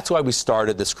 So that's why we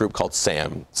started this group called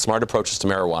SAM, Smart Approaches to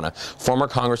Marijuana. Former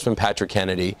Congressman Patrick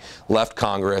Kennedy left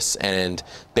Congress and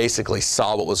basically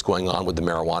saw what was going on with the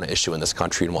marijuana issue in this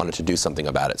country and wanted to do something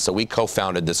about it. So we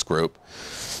co-founded this group.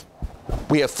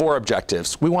 We have 4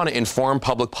 objectives. We want to inform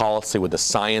public policy with the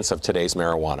science of today's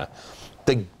marijuana.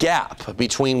 The gap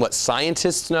between what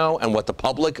scientists know and what the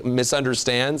public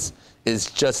misunderstands is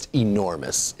just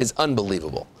enormous. It's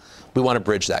unbelievable. We want to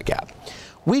bridge that gap.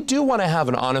 We do want to have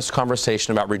an honest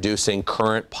conversation about reducing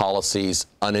current policies'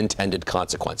 unintended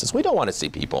consequences. We don't want to see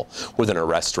people with an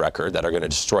arrest record that are going to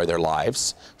destroy their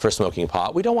lives for smoking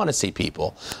pot. We don't want to see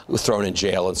people thrown in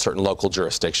jail in certain local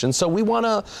jurisdictions. So we want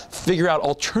to figure out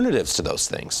alternatives to those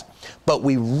things. But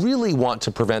we really want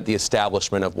to prevent the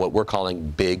establishment of what we're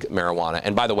calling big marijuana.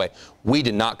 And by the way, we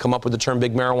did not come up with the term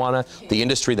big marijuana. The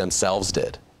industry themselves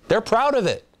did. They're proud of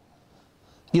it.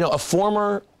 You know, a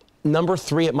former number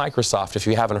 3 at Microsoft, if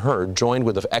you haven't heard, joined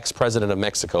with the ex-president of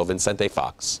Mexico, Vicente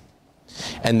Fox.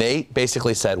 And they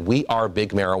basically said, we are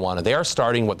big marijuana. They are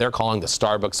starting what they're calling the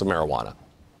Starbucks of marijuana.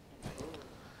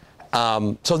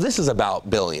 So this is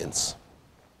about billions.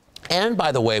 And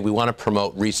by the way, we want to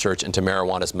promote research into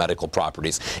marijuana's medical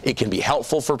properties. It can be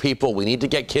helpful for people. We need to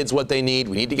get kids what they need.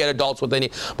 We need to get adults what they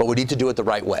need. But we need to do it the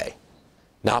right way.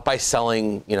 Not by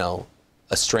selling,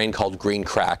 a strain called green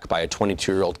crack by a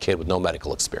 22-year-old kid with no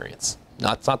medical experience.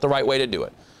 It's not the right way to do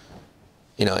it.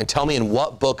 And tell me in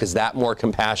what book is that more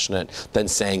compassionate than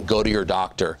saying go to your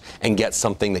doctor and get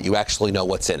something that you actually know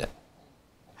what's in it.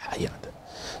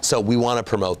 So we want to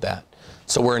promote that.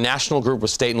 So we're a national group with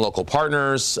state and local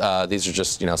partners. These are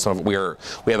just, we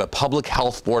have a public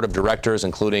health board of directors,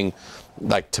 including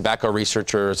like tobacco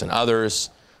researchers and others.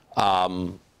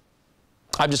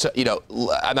 I'm just, I'm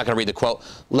not going to read the quote.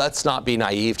 Let's not be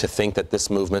naive to think that this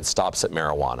movement stops at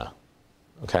marijuana,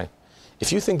 okay?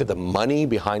 If you think that the money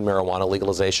behind marijuana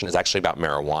legalization is actually about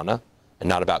marijuana and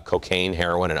not about cocaine,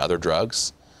 heroin, and other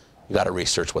drugs, you got to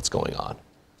research what's going on.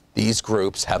 These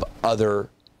groups have other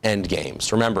end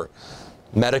games. Remember,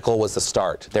 medical was the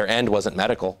start. Their end wasn't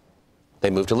medical. They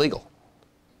moved to legal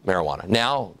marijuana.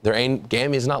 Now, their end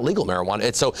game is not legal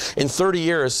marijuana. So in 30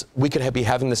 years, we could be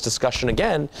having this discussion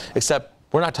again, except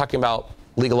we're not talking about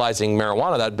legalizing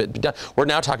marijuana. We're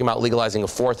now talking about legalizing a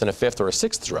 4th and a 5th or a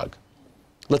 6th drug.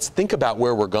 let's think about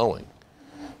where we're going.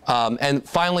 And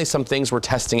finally, some things we're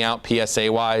testing out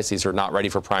PSA-wise. These are not ready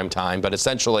for prime time, but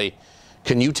essentially,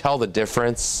 can you tell the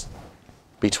difference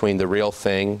between the real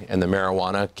thing and the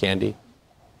marijuana candy?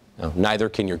 No, neither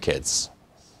can your kids.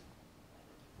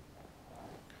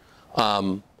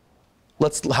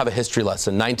 Let's have a history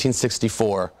lesson.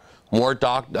 1964,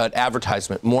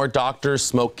 advertisement, more doctors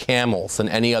smoke Camels than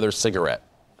any other cigarette.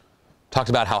 Talked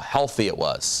about how healthy it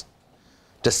was,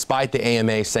 despite the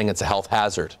AMA saying it's a health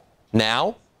hazard.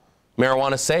 Now,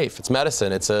 marijuana's safe, it's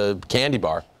medicine, it's a candy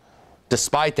bar,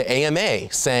 despite the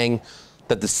AMA saying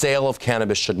that the sale of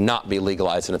cannabis should not be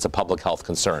legalized and it's a public health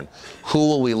concern. Who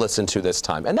will we listen to this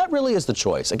time? And that really is the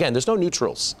choice. Again, there's no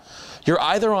neutrals. You're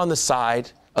either on the side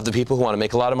of the people who want to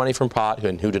make a lot of money from pot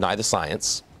and who deny the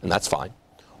science, and that's fine,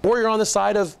 or you're on the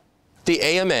side of the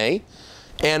AMA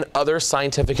and other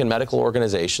scientific and medical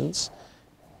organizations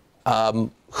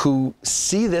who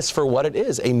see this for what it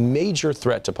is, a major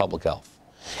threat to public health.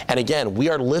 And again, we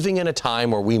are living in a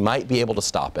time where we might be able to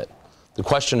stop it. The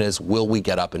question is, will we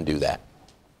get up and do that?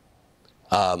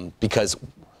 Because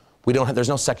there's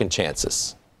no second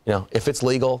chances. You know, if it's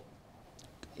legal,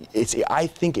 I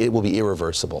think it will be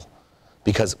irreversible,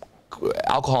 because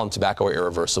alcohol and tobacco are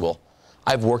irreversible.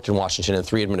 I've worked in Washington in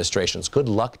 3 administrations. Good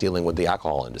luck dealing with the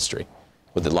alcohol industry,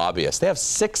 with the lobbyists. They have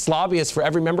 6 lobbyists for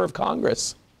every member of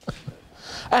Congress.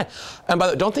 And by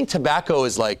the way, don't think tobacco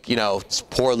is like, you know,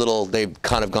 poor little, they've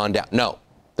kind of gone down. No,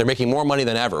 they're making more money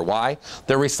than ever. Why?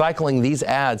 They're recycling these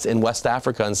ads in West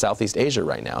Africa and Southeast Asia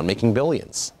right now and making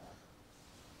billions,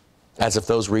 as if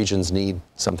those regions need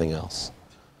something else.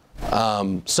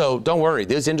 So don't worry,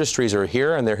 these industries are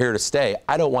here and they're here to stay.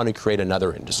 I don't want to create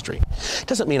another industry. It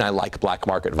doesn't mean I like black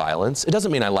market violence. It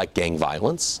doesn't mean I like gang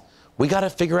violence. We got to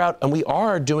figure out, and we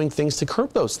are doing things to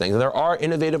curb those things. There are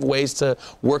innovative ways to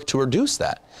work to reduce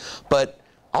that. But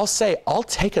I'll say, I'll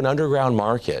take an underground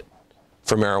market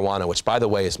for marijuana, which, by the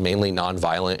way, is mainly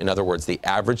nonviolent. In other words, the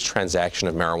average transaction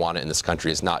of marijuana in this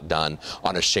country is not done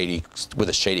on with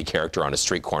a shady character on a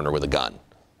street corner with a gun.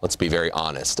 Let's be very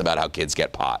honest about how kids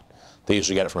get pot. They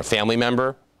usually get it from a family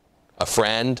member, a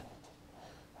friend,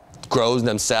 grows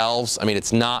themselves. I mean,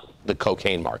 it's not the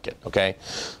cocaine market, okay?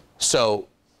 So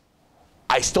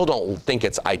I still don't think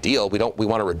it's ideal. We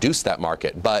want to reduce that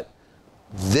market, but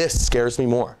this scares me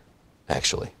more,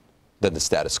 actually, than the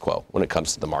status quo when it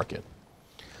comes to the market.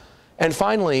 And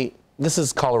finally, this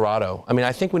is Colorado. I mean,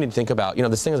 I think we need to think about, you know,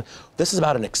 this is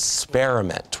about an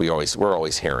experiment we're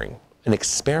always hearing. An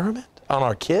experiment on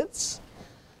our kids?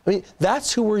 I mean,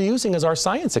 that's who we're using as our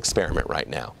science experiment right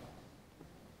now.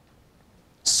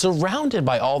 Surrounded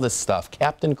by all this stuff,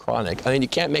 Captain Chronic. I mean, you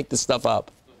can't make this stuff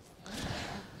up.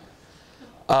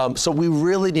 So we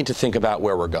really need to think about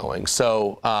where we're going.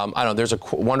 So, I don't know, there's a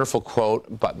wonderful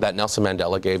quote that Nelson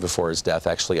Mandela gave before his death,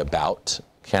 actually, about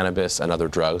cannabis and other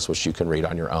drugs, which you can read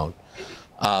on your own.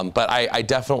 But I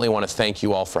definitely want to thank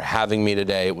you all for having me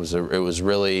today. It was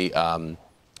really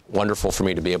wonderful for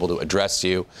me to be able to address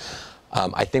you.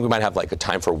 I think we might have like a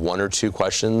time for 1 or 2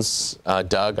 questions,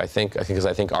 Doug, because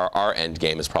I think our end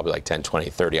game is probably like 10, 20,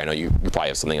 30. I know you probably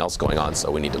have something else going on, so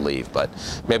we need to leave, but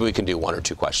maybe we can do 1 or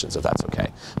 2 questions if that's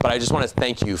okay. But I just want to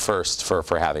thank you first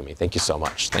for having me. Thank you so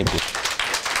much. Thank you.